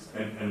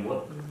 And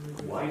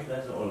why is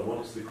that, or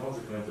what is the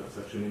consequence of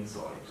such an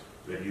insight?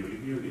 That if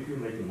you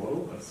make a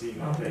model and see,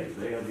 okay,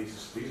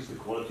 this is the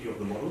quality of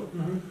the model,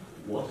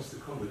 what is the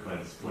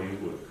consequence for your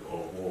work,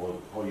 or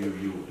how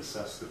you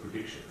assess the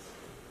predictions?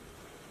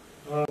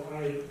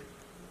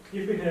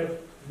 If we have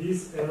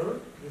this error,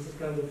 this is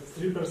kind of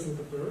 3%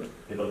 of error.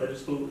 Yeah, but that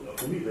is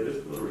for me, that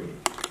is blurring.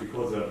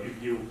 Because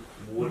if you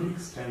would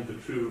extend the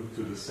true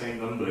to the same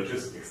number,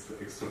 just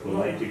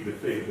extrapolating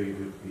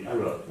the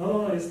error.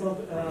 No, it's not.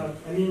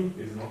 I mean,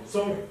 it's not.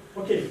 So,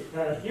 okay,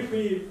 if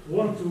we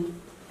want to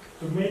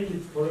make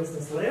it, for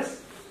instance,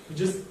 less,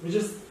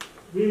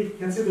 we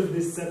consider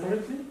this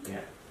separately.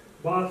 Yeah.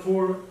 But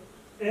for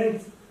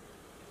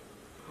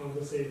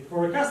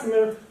for a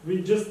customer,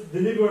 we just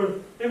deliver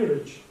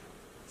average.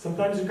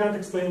 Sometimes you can't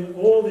explain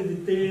all the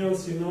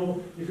details, you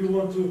know, if you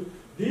want to,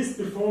 this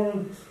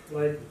performed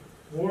like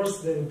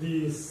worse than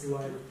this,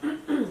 like,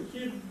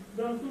 he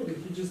don't do it,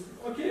 he just,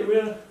 okay, we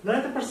are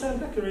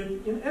 90%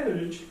 accurate in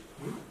average.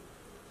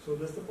 So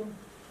that's the point.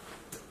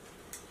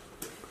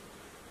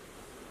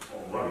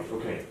 All right,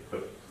 okay,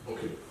 but,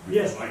 okay.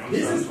 Yes, I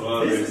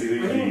understand.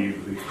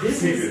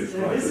 This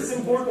is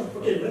important.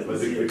 Okay,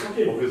 let's see.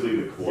 Okay. Obviously,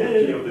 the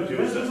quality of the two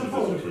Let's assessments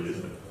follow. is different,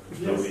 isn't it?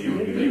 Yes. So you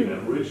give an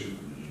average,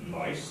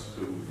 nice,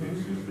 so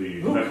this is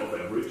the type of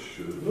average.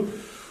 Look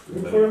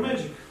for a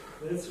magic.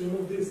 Let's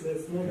remove this.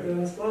 Let's not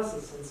balance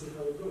classes and see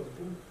how it goes.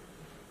 Boom.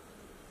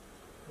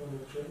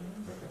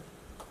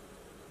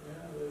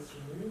 Yeah, let's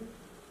remove.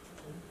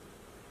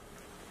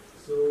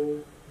 So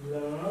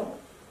now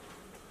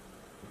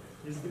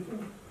it's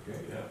different. Okay,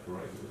 yeah,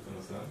 right, let's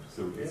understand.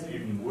 So it's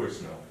even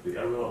worse now. The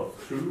error of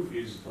true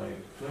is by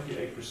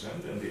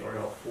 28%, and the error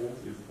of false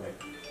is by,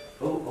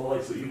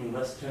 so even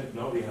less 10.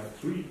 Now we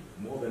have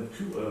more than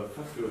 2,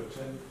 factor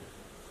 10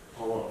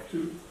 power of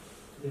 2.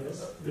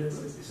 Yes.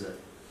 Is that,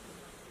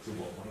 so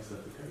why is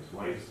that the case?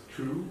 Why is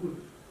true?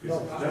 No,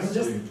 I'm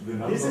just, the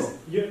number. this is,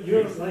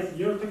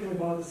 you're talking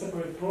about a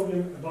separate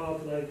problem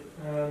about like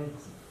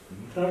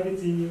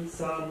targeting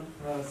some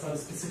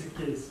specific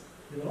case,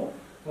 you know?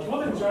 But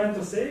what I'm trying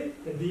to say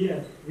at the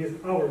end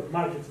with our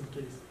marketing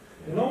case,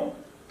 you know,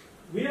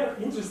 we are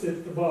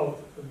interested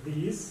about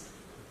this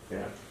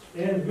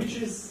and which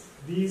is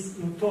this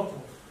in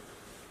total.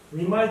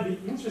 We might be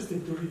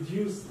interested to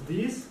reduce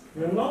this.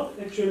 We are not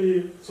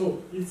actually,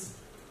 so it's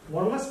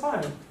more or less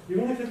fine.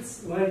 Even if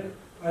it's like,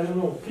 I don't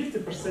know,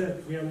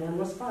 50%, we are more or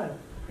less fine.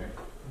 Okay.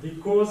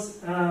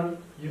 Because,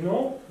 you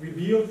know, we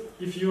build,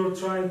 if you're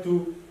trying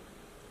to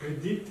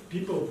predict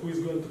people who is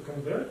going to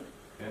convert,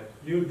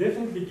 you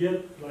definitely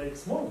get like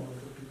small number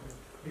of people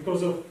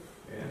because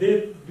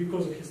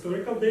of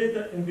historical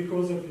data and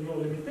because of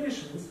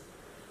limitations.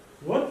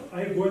 What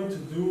are you going to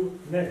do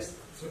next?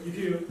 So if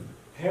you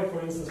have,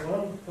 for instance,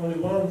 only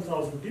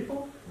 1,000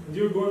 people and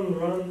you're going to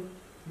run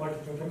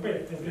marketing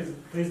campaign, and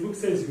Facebook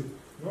says you,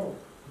 no,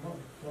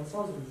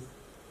 1,000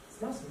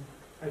 is nothing.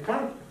 I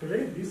can't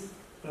operate this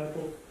type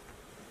of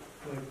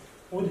like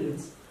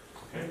audience.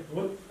 Okay.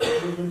 What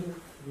we're going to do?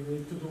 We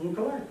need to do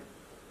lookalike.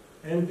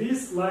 And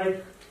this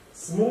like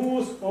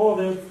smooth all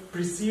the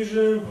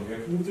precision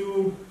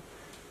into.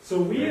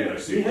 So we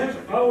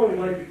have our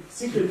like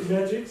secret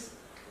magics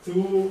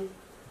to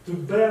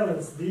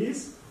balance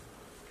this,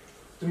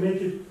 to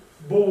make it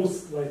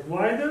both like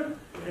wider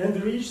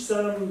and reach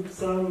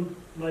some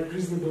like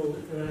reasonable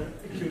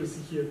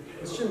accuracy here.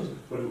 It's changing.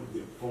 But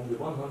from the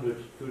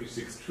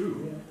 136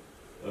 true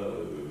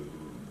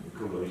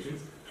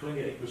correlations,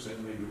 28%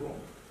 may be wrong.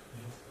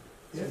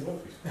 Yes.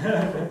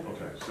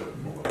 Okay, so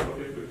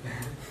okay, good.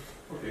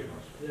 Okay,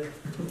 nice. Yeah,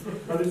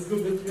 but it's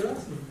good that you're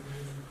asking.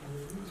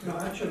 No,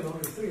 actually,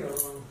 only 3 are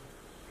wrong.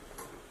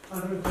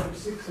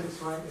 136 is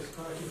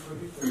correctly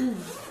predicted.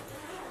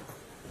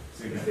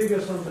 The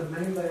figures on the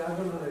main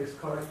diagonal is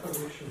correct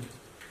prediction.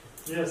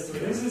 Yes, so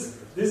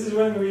this is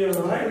when we are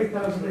right.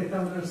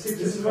 3,806.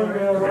 This is when we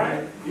are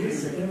right.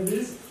 This and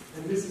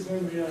this is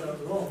when we are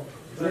wrong.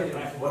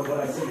 What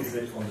I see is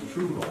that on the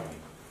true line,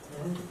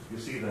 you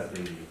see that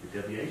the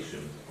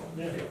deviation from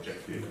the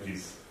objective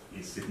is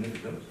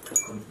significant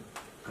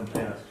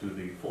compared to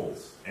the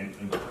false. And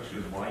the question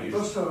is why is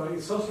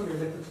It's also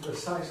related to the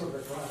size of the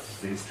class.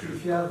 this true?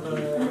 If you have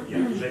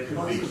Yeah, that could be.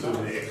 classes So the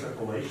of-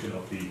 extrapolation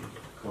of the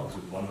class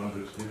with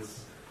 100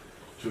 hits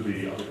to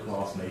the other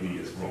class maybe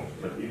is wrong,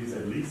 but it is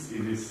at least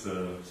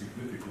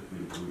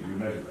significantly. You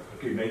measure that.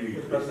 Okay, maybe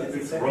But that's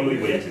it's exactly wrongly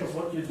the effect weighted. of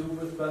what you do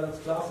with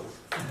balanced classes.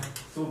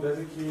 So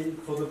basically,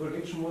 for the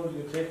prediction model,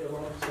 you take the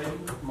same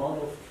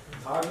amount of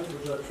targets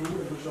which are true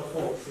and which are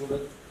false, so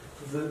that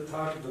the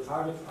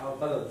targets are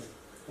balanced.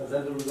 And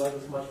then the result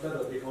is much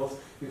better because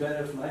you then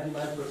have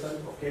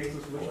 99% of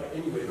cases which are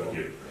anyway wrong.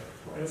 Yeah,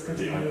 Let's yeah,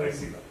 continue. I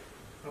see that.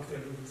 After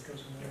the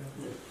discussion.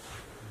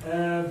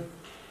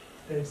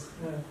 Thanks.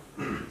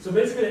 So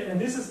basically, and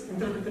this is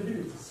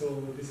interpretability. So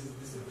this is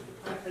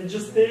I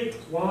just take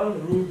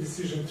one root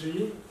decision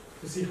tree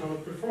to see how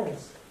it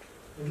performs.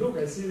 And look,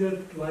 I see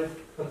that like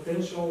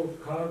potential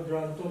card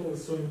grand total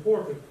is so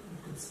important. You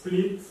could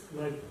split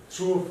like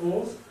true or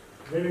false,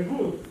 very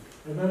good.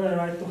 And then I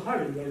write to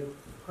Harry, like,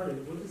 Harry,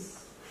 what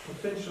is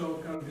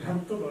potential card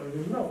grand total? I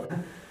didn't know.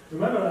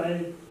 Remember,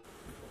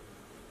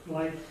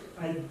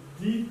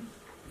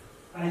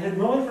 I had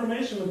no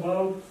information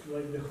about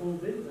like the whole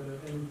data,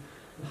 and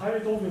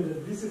Harry told me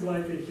that this is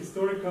like a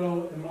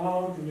historical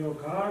amount in your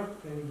card,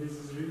 and this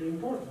is really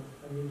important.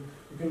 I mean,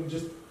 you can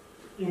just,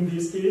 in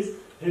this case,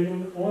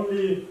 having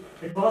only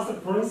a cluster,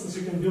 for instance,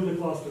 you can build a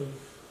cluster,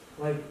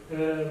 like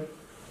a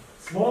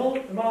small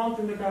amount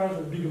in the card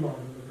and big amount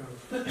in the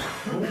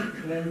card,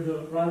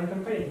 and run a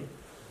campaign.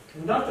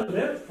 And after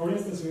that, for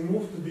instance, we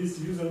move to this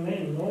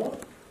username node,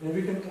 and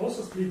we can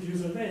also split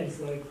usernames,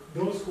 like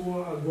those who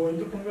are going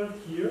to convert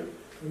here,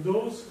 and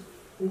those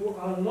who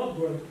are not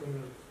going to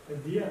convert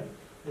at the end,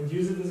 and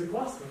use it as a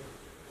cluster.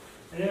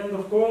 And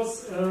of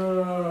course,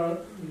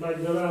 like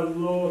there are a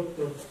lot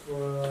of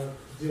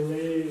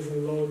delays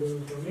in loading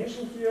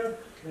information here,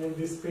 and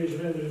this page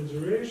rendering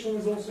duration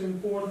is also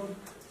important.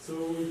 So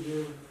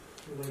you're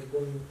like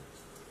going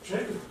to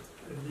check it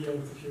at the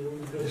end if you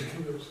want better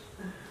conversion.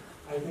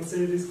 I can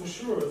say this for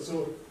sure.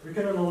 So we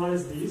can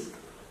analyze this.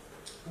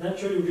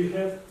 Naturally, we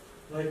have,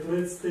 like,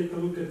 let's take a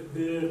look at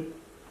the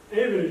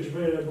average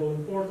variable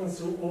importance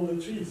of all the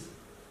trees.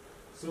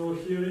 So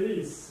here it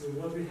is, so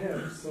what we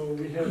have. So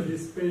we have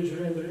this page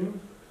rendering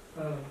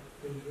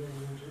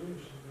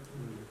duration.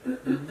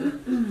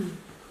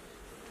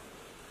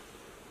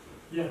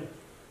 Yeah,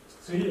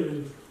 so here it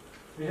is.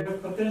 We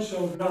have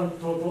potential grand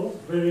total,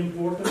 very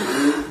important,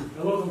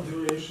 a lot of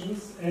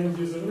durations, and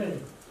username,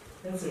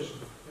 and session.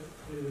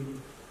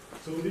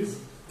 So this,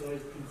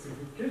 like, it's a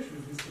good catch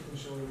with this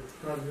potential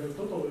grand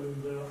total,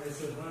 and I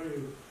said,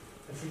 Harry,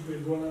 I think we're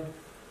gonna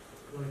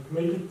like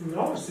make it in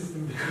our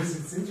system because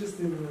it's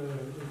interesting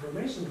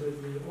information that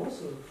we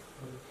also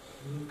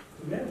need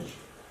to manage.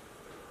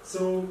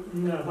 So,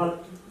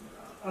 but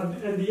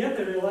at the end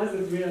I realized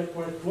that we are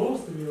quite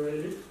close to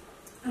NewRelic,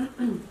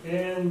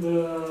 and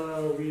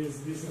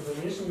with this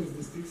information, with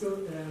this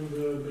pixel, and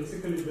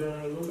basically there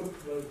are a lot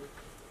of like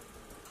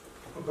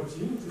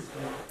opportunities for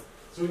it.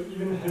 So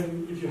even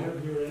if you have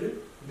NewRelic,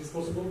 it is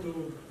possible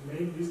to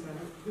make these kind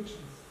of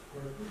predictions.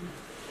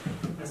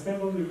 I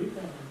spent only a week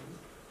on this.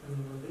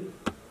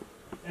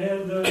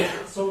 And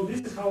so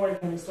this is how I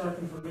can extract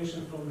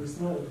information from this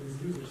node,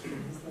 these users. For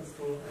instance,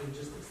 I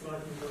just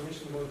extract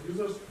information about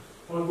users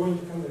who are going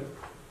to convert.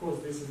 Of course,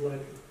 this is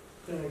like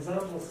 10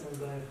 examples,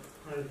 and I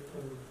hide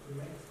all the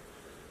math.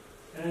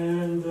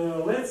 And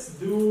let's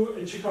do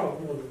a checkout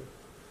model.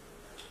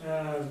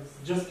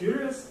 Just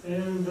curious,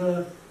 and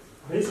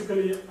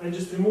basically I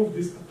just removed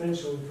this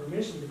potential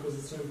information because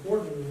it's so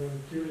important, and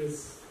I'm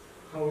curious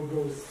how it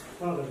goes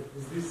further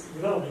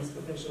without this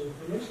potential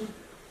information.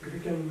 If we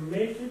can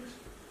make it,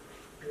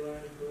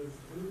 right, let's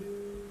do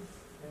this,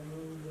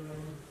 and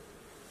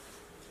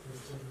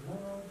let's turn it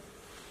on.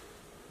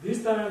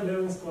 This time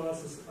balance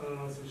classes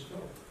are switched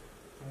off,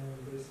 and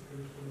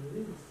basically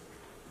here it is.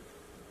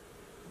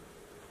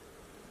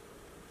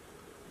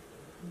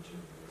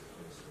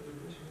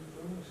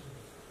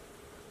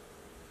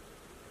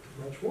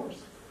 Much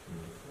worse,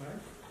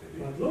 right?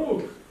 But look,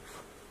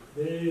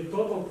 the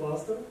total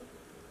cluster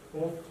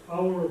of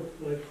our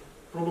like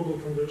probable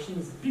conversion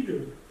is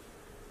bigger.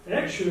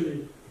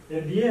 Actually,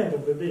 at the end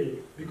of the day,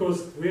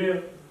 because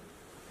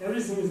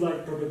everything is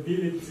like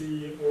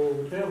probability or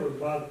whatever,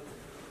 but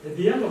at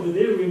the end of the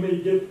day we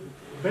may get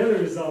better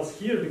results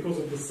here because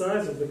of the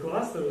size of the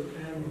cluster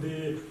and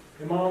the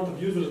amount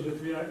of users that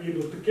we are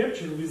able to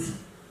capture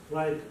with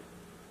like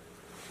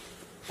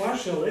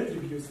partial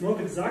attributes, not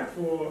exact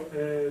for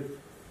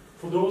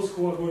those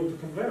who are going to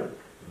convert,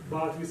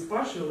 but with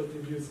partial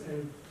attributes,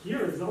 and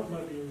here result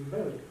might be even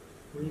better.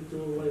 We need to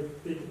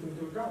like take it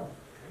into account.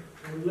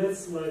 And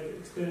let's like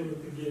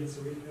experiment again.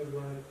 So we have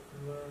like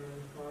 1,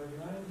 5,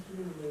 9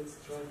 here. Let's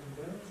try to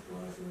balance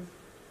classes.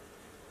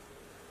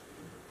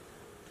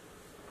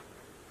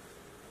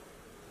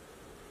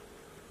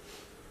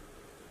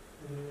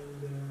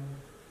 And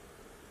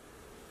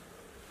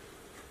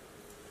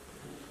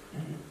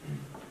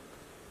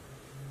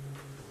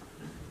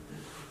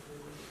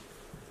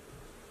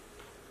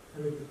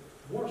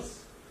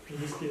worse in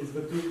this case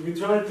but we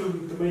try to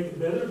make it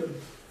better, but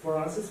for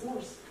us it's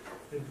worse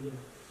at the end.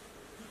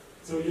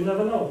 So you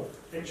never know.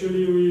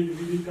 Actually, we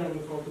did kind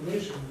of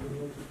automation. We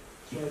want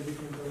to try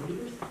different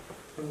parameters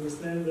to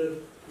understand that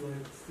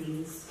like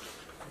things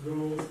go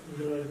in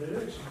the right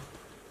direction.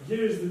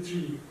 Here is the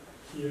tree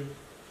here.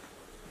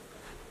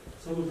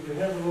 So we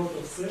have a lot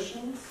of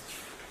sessions.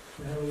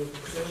 We have a lot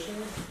of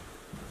sessions.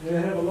 And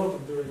we have a lot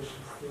of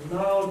durations. So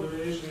now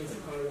durations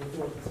are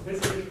important. So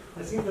basically,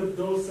 I think that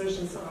those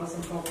sessions are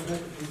somehow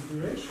connected with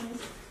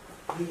durations.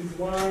 That is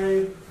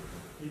why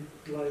it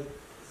like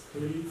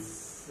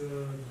splits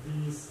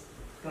these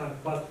time.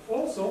 But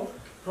also,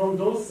 from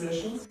those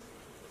sessions,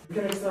 you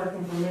can extract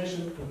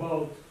information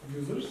about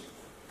users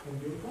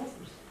and your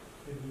clusters.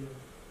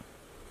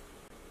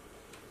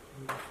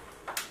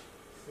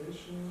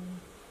 Session,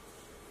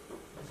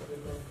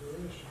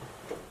 duration.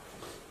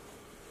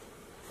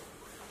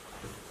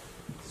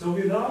 So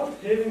without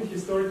having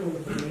historical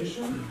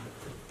information,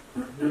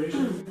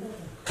 duration is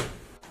important.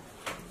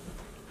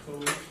 So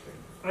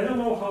I don't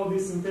know how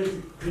this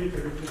synthetic data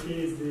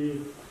replicates the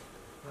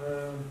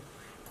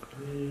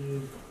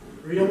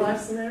real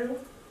life scenario,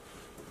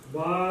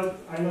 but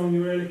I know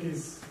NewRelic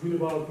is good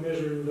about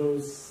measuring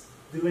those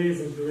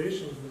delays and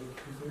durations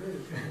like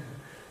NewRelic.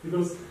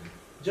 Because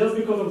just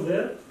because of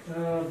that,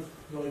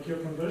 like your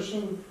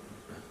conversion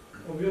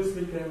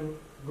obviously can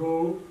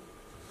go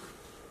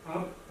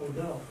up or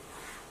down.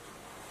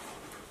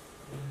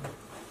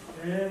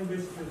 And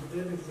basically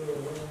that is what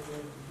I'm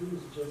going to do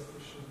is just to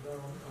shut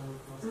down our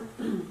cluster.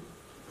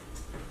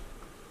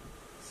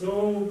 So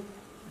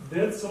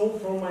that's all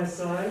from my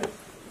side.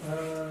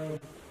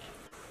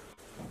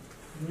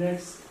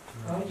 Next,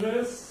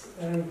 Andres,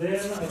 and then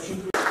I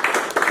think.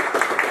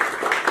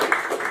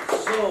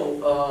 So,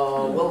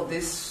 well,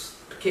 this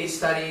case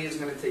study is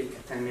going to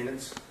take 10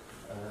 minutes,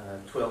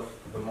 12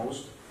 the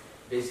most.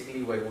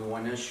 Basically, what we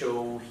want to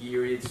show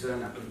here is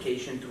an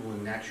application to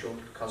an actual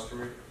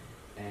customer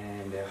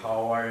and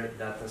how our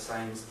data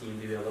science team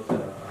developed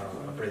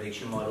a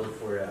prediction model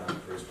for a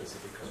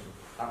specific customer.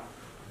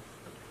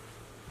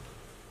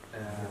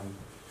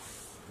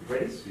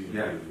 Ready?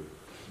 Yeah.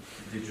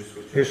 Did you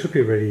switch? It should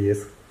be ready,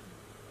 yes.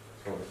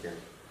 Over here.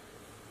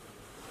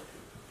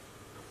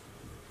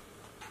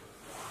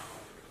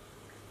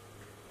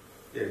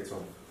 Yeah, it's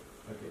on.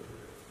 Okay.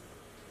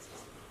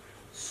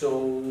 So,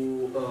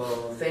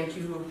 thank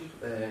you,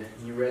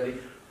 NewRelic,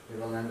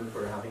 Develandoo,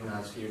 for having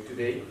us here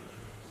today.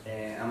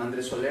 I'm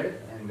Andres Soler,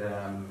 and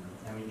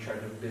I'm in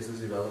charge of business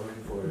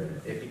development for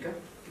EPICA.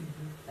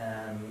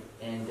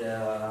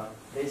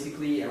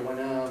 Basically, I want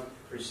to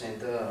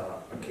present a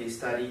case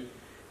study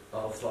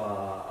of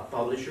a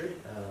publisher,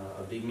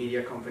 a big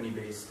media company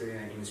based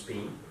in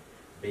Spain.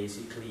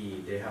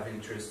 Basically, they have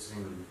interests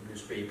in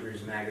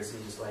newspapers,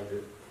 magazines, like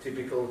the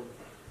typical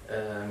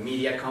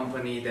media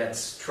company that's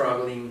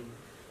struggling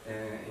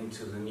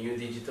into the new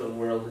digital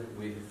world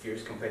with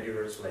fierce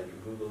competitors like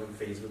Google and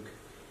Facebook,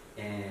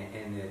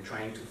 and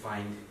trying to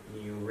find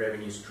new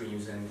revenue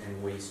streams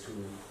and ways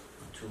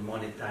to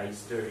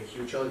monetize their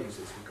huge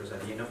audiences, because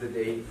at the end of the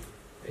day,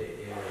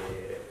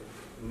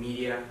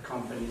 media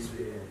companies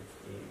in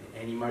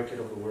any market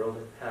of the world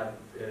have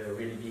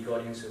really big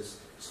audiences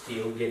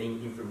still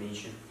getting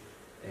information,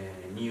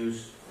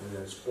 news,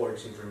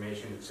 sports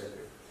information, etc.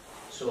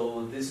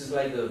 So this is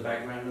like the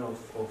background of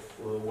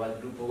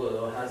what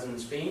Grupo has in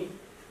Spain.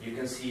 You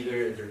can see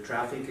their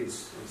traffic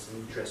is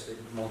interested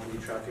monthly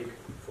traffic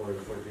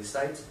for these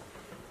sites,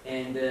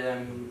 and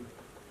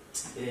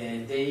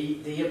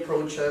they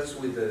approach us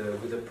with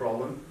a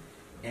problem,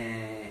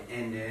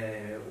 and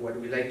what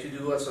we like to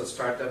do as a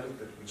startup,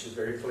 which is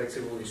very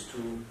flexible, is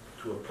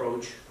to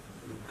approach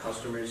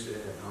customers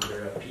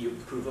under a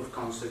proof of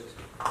concept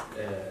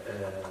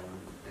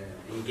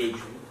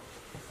engagement.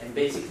 And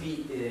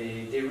basically,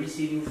 they're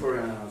receiving for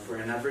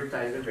an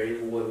advertiser,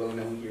 very well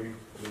known here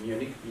in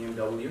Munich,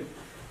 BMW,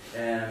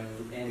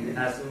 and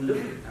ask them, look,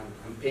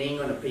 I'm paying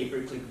on a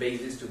pay-per-click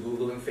basis to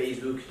Google and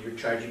Facebook. You're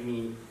charging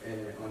me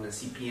on a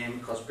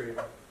CPM, cost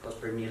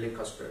per million,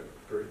 cost per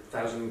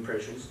 1,000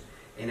 impressions,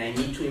 and I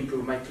need to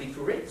improve my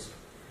click-through rates.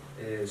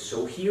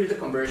 So here the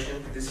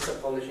conversion, this is a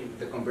publishing,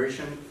 the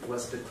conversion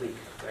was the click,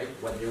 right?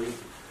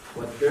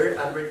 What their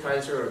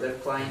advertiser or their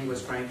client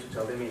was trying to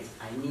tell them is,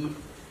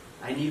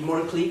 I need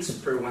more clicks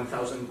per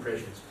 1,000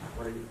 impressions.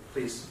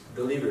 Please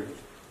deliver.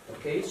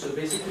 Okay, so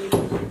basically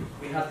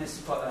we have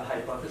this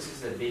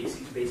hypothesis that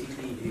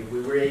basically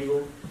we were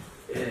able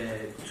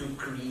to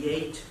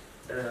create,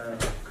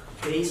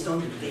 based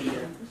on the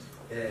data,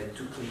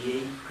 to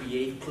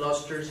create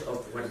clusters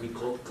of what we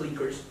call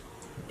clickers,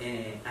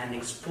 and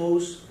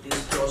expose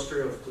this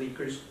cluster of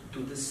clickers to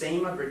the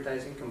same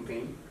advertising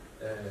campaign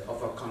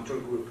of a control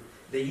group.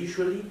 They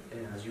usually,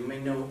 as you may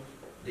know,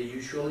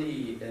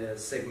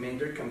 segment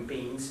their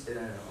campaigns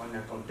on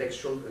a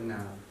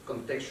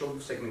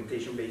contextual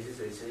segmentation basis.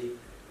 They say,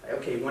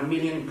 okay, 1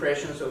 million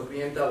impressions of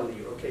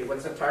BMW. Okay,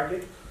 what's the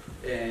target?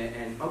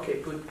 And okay,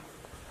 put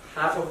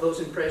half of those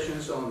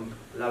impressions on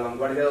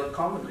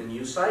lavanguardia.com, the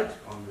news site,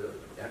 on the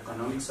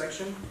economic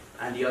section,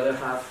 and the other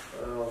half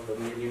of the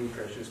million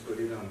impressions put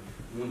it on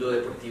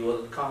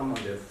mundodeportivo.com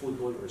on the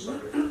football or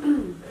soccer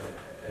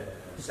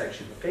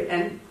section. Okay,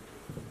 and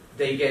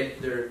they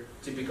get their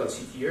typical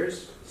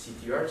CTRs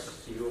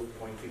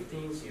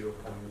 0.15,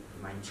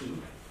 0.19.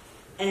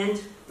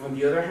 And on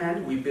the other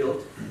hand, we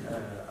built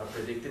a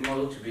predictive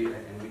model to be,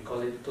 and we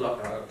call it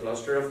a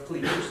cluster of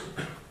clickers,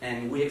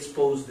 and we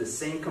expose the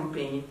same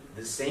campaign,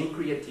 the same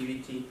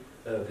creativity,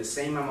 the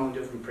same amount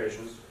of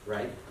impressions,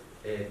 right,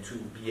 to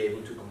be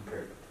able to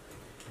compare.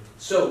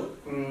 So,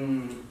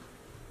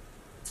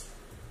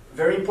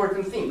 very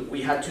important thing,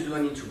 we had to do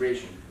an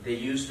integration. They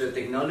used the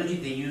technology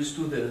they used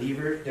to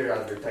deliver their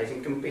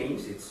advertising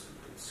campaigns. It's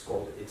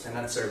an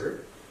ad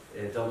server,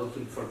 double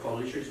click for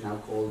publishers, now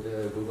called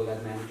Google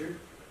Ad Manager.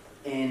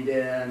 And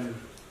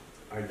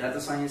our data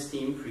science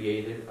team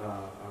created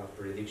a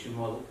prediction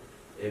model,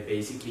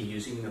 basically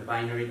using a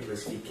binary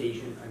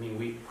classification. I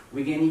mean,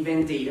 we get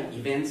event data,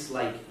 events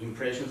like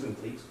impressions and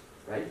clicks,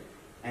 right?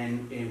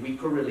 And we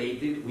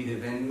correlate it with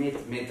event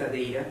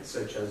metadata,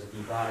 such as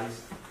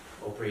device,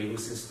 operating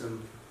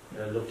system,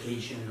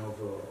 location of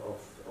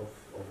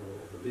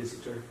the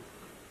visitor,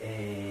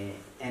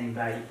 and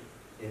by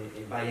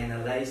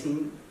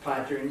analyzing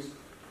patterns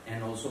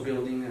and also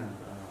building a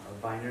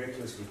binary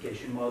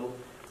classification model,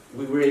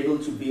 we were able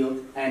to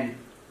build, and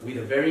with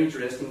a very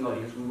interesting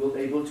audience, we were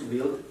able to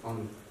build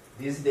on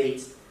these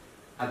dates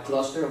a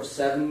cluster of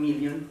 7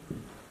 million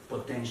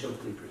potential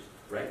clickers,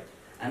 right?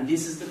 And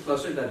this is the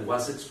cluster that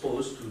was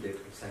exposed to the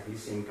exactly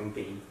same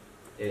campaign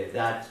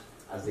that,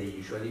 as they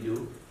usually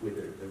do, with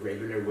the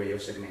regular way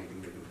of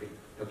segmenting the campaign,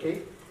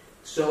 okay?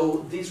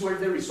 So these were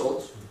the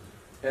results.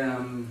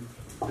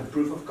 The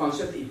proof of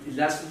concept, it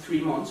lasted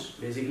 3 months.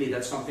 Basically,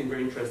 that's something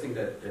very interesting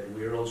that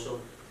we're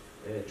also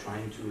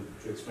trying to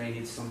explain.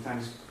 It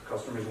sometimes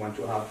customers want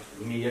to have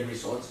immediate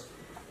results,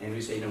 and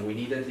we say, no, we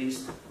need at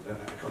least a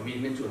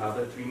commitment to have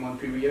a 3-month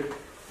period,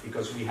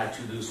 because we had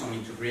to do some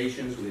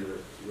integrations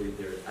with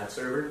their ad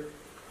server.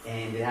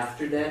 And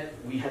after that,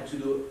 we had to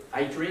do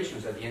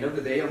iterations. At the end of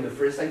the day, on the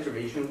first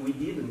iteration, we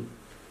didn't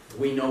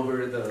win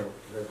over the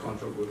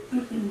control group.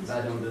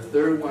 But on the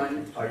third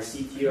one, our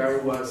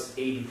CTR was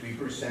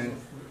 83%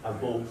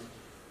 above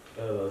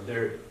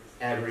their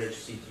average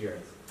CTR.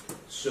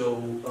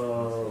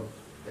 So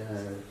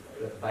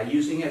by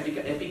using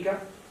EPICA,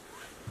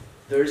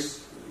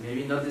 there's,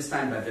 maybe not this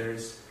time, but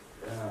there's,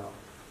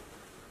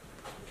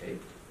 okay,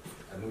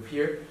 I move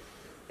here.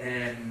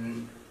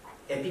 And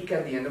EPICA,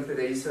 at the end of the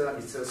day, it's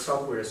a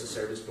software as a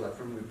service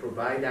platform. We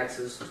provide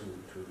access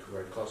to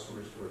our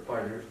customers, to our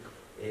partners,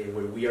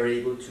 where we are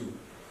able to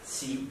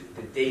see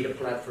the data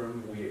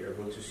platform, we are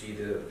able to see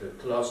the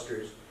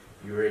clusters,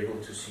 you are able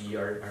to see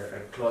our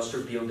cluster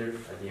builder.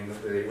 At the end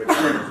of the day, what we're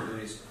trying to do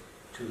is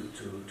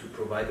to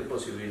provide the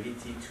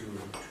possibility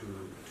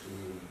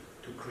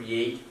to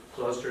create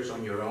clusters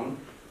on your own.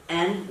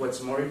 And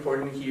what's more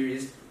important here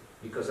is,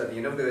 because at the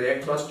end of the day,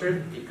 a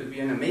cluster, it could be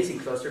an amazing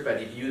cluster, but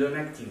if you don't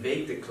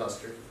activate the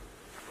cluster,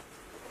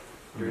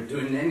 you're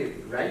doing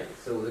anything, right?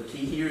 So the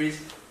key here is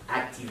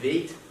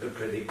activate the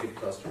predictive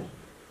cluster.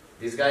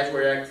 These guys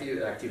were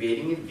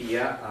activating it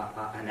via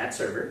an ad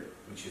server,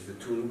 which is the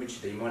tool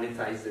which they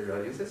monetize their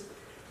audiences,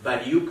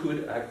 but you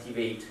could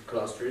activate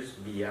clusters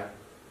via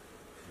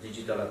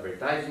digital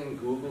advertising,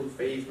 Google,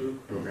 Facebook,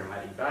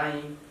 programmatic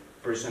buying,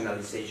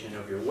 personalization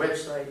of your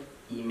website,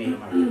 email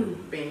marketing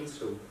campaigns.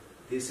 So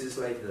this is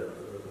like the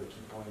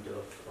key point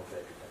of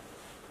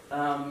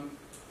EPICA.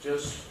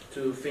 Just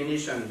to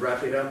finish and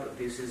wrap it up,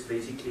 this is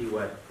basically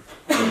what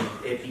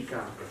EPICA,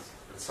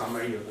 a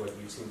summary of what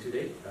you've seen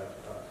today,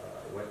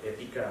 what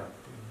EPICA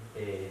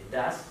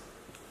does.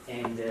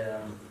 And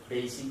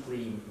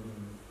basically,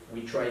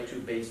 we try to,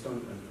 based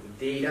on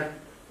data,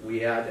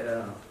 we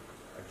add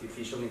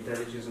artificial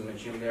intelligence and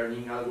machine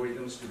learning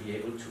algorithms to be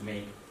able to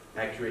make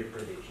accurate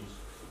predictions.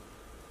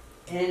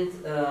 And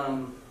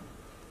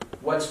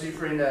what's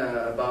different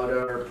about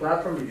our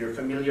platform? If you're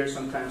familiar,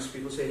 sometimes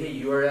people say, hey,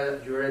 you're a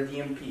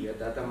DMP, a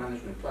data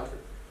management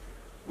platform.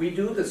 We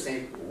do the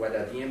same, what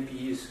a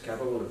DMP is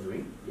capable of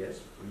doing, yes,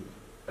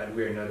 but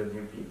we're not a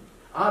DMP.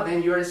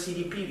 Then you're a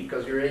CDP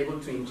because you're able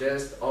to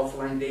ingest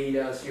offline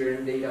data,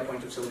 CRM data,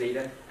 point of sale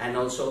data, and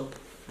also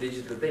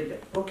digital data.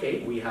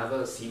 Okay, we have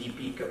a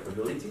CDP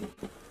capability,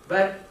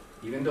 but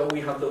even though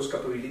we have those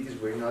capabilities,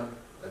 we're not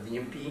a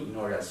DMP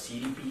nor a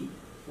CDP.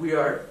 We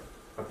are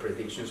a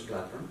predictions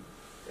platform,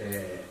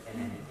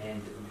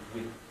 and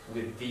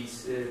with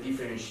these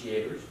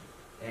differentiators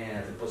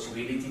and the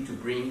possibility to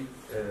bring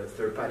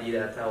third-party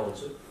data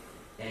also,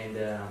 and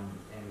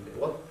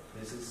well,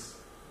 this is.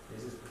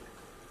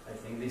 I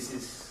think this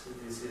is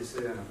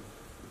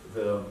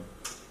the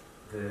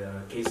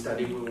case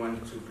study we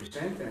want to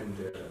present, and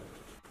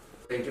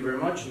thank you very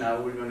much. Now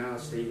we're gonna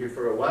stay here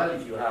for a while.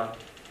 If you have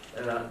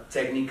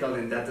technical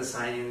and data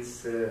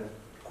science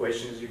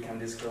questions, you can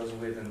discuss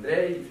with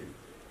Andre. If you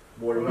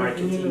more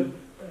marketing.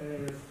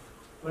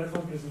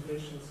 Platform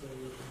presentation, so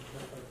you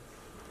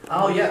can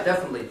Oh yeah,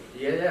 definitely.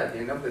 Yeah. At the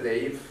end of the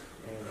day, if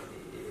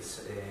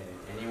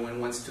anyone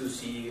wants to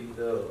see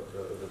the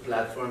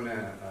platform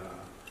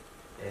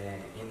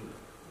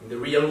in the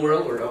real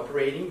world we're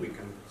operating, we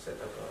can set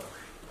up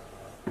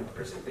a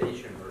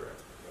presentation or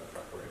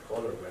a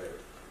call or whatever.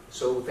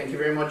 So thank you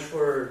very much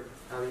for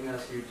having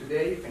us here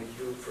today. Thank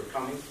you for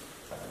coming,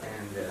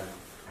 and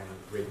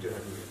great to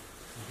have you here.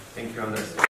 Thank you, Andres.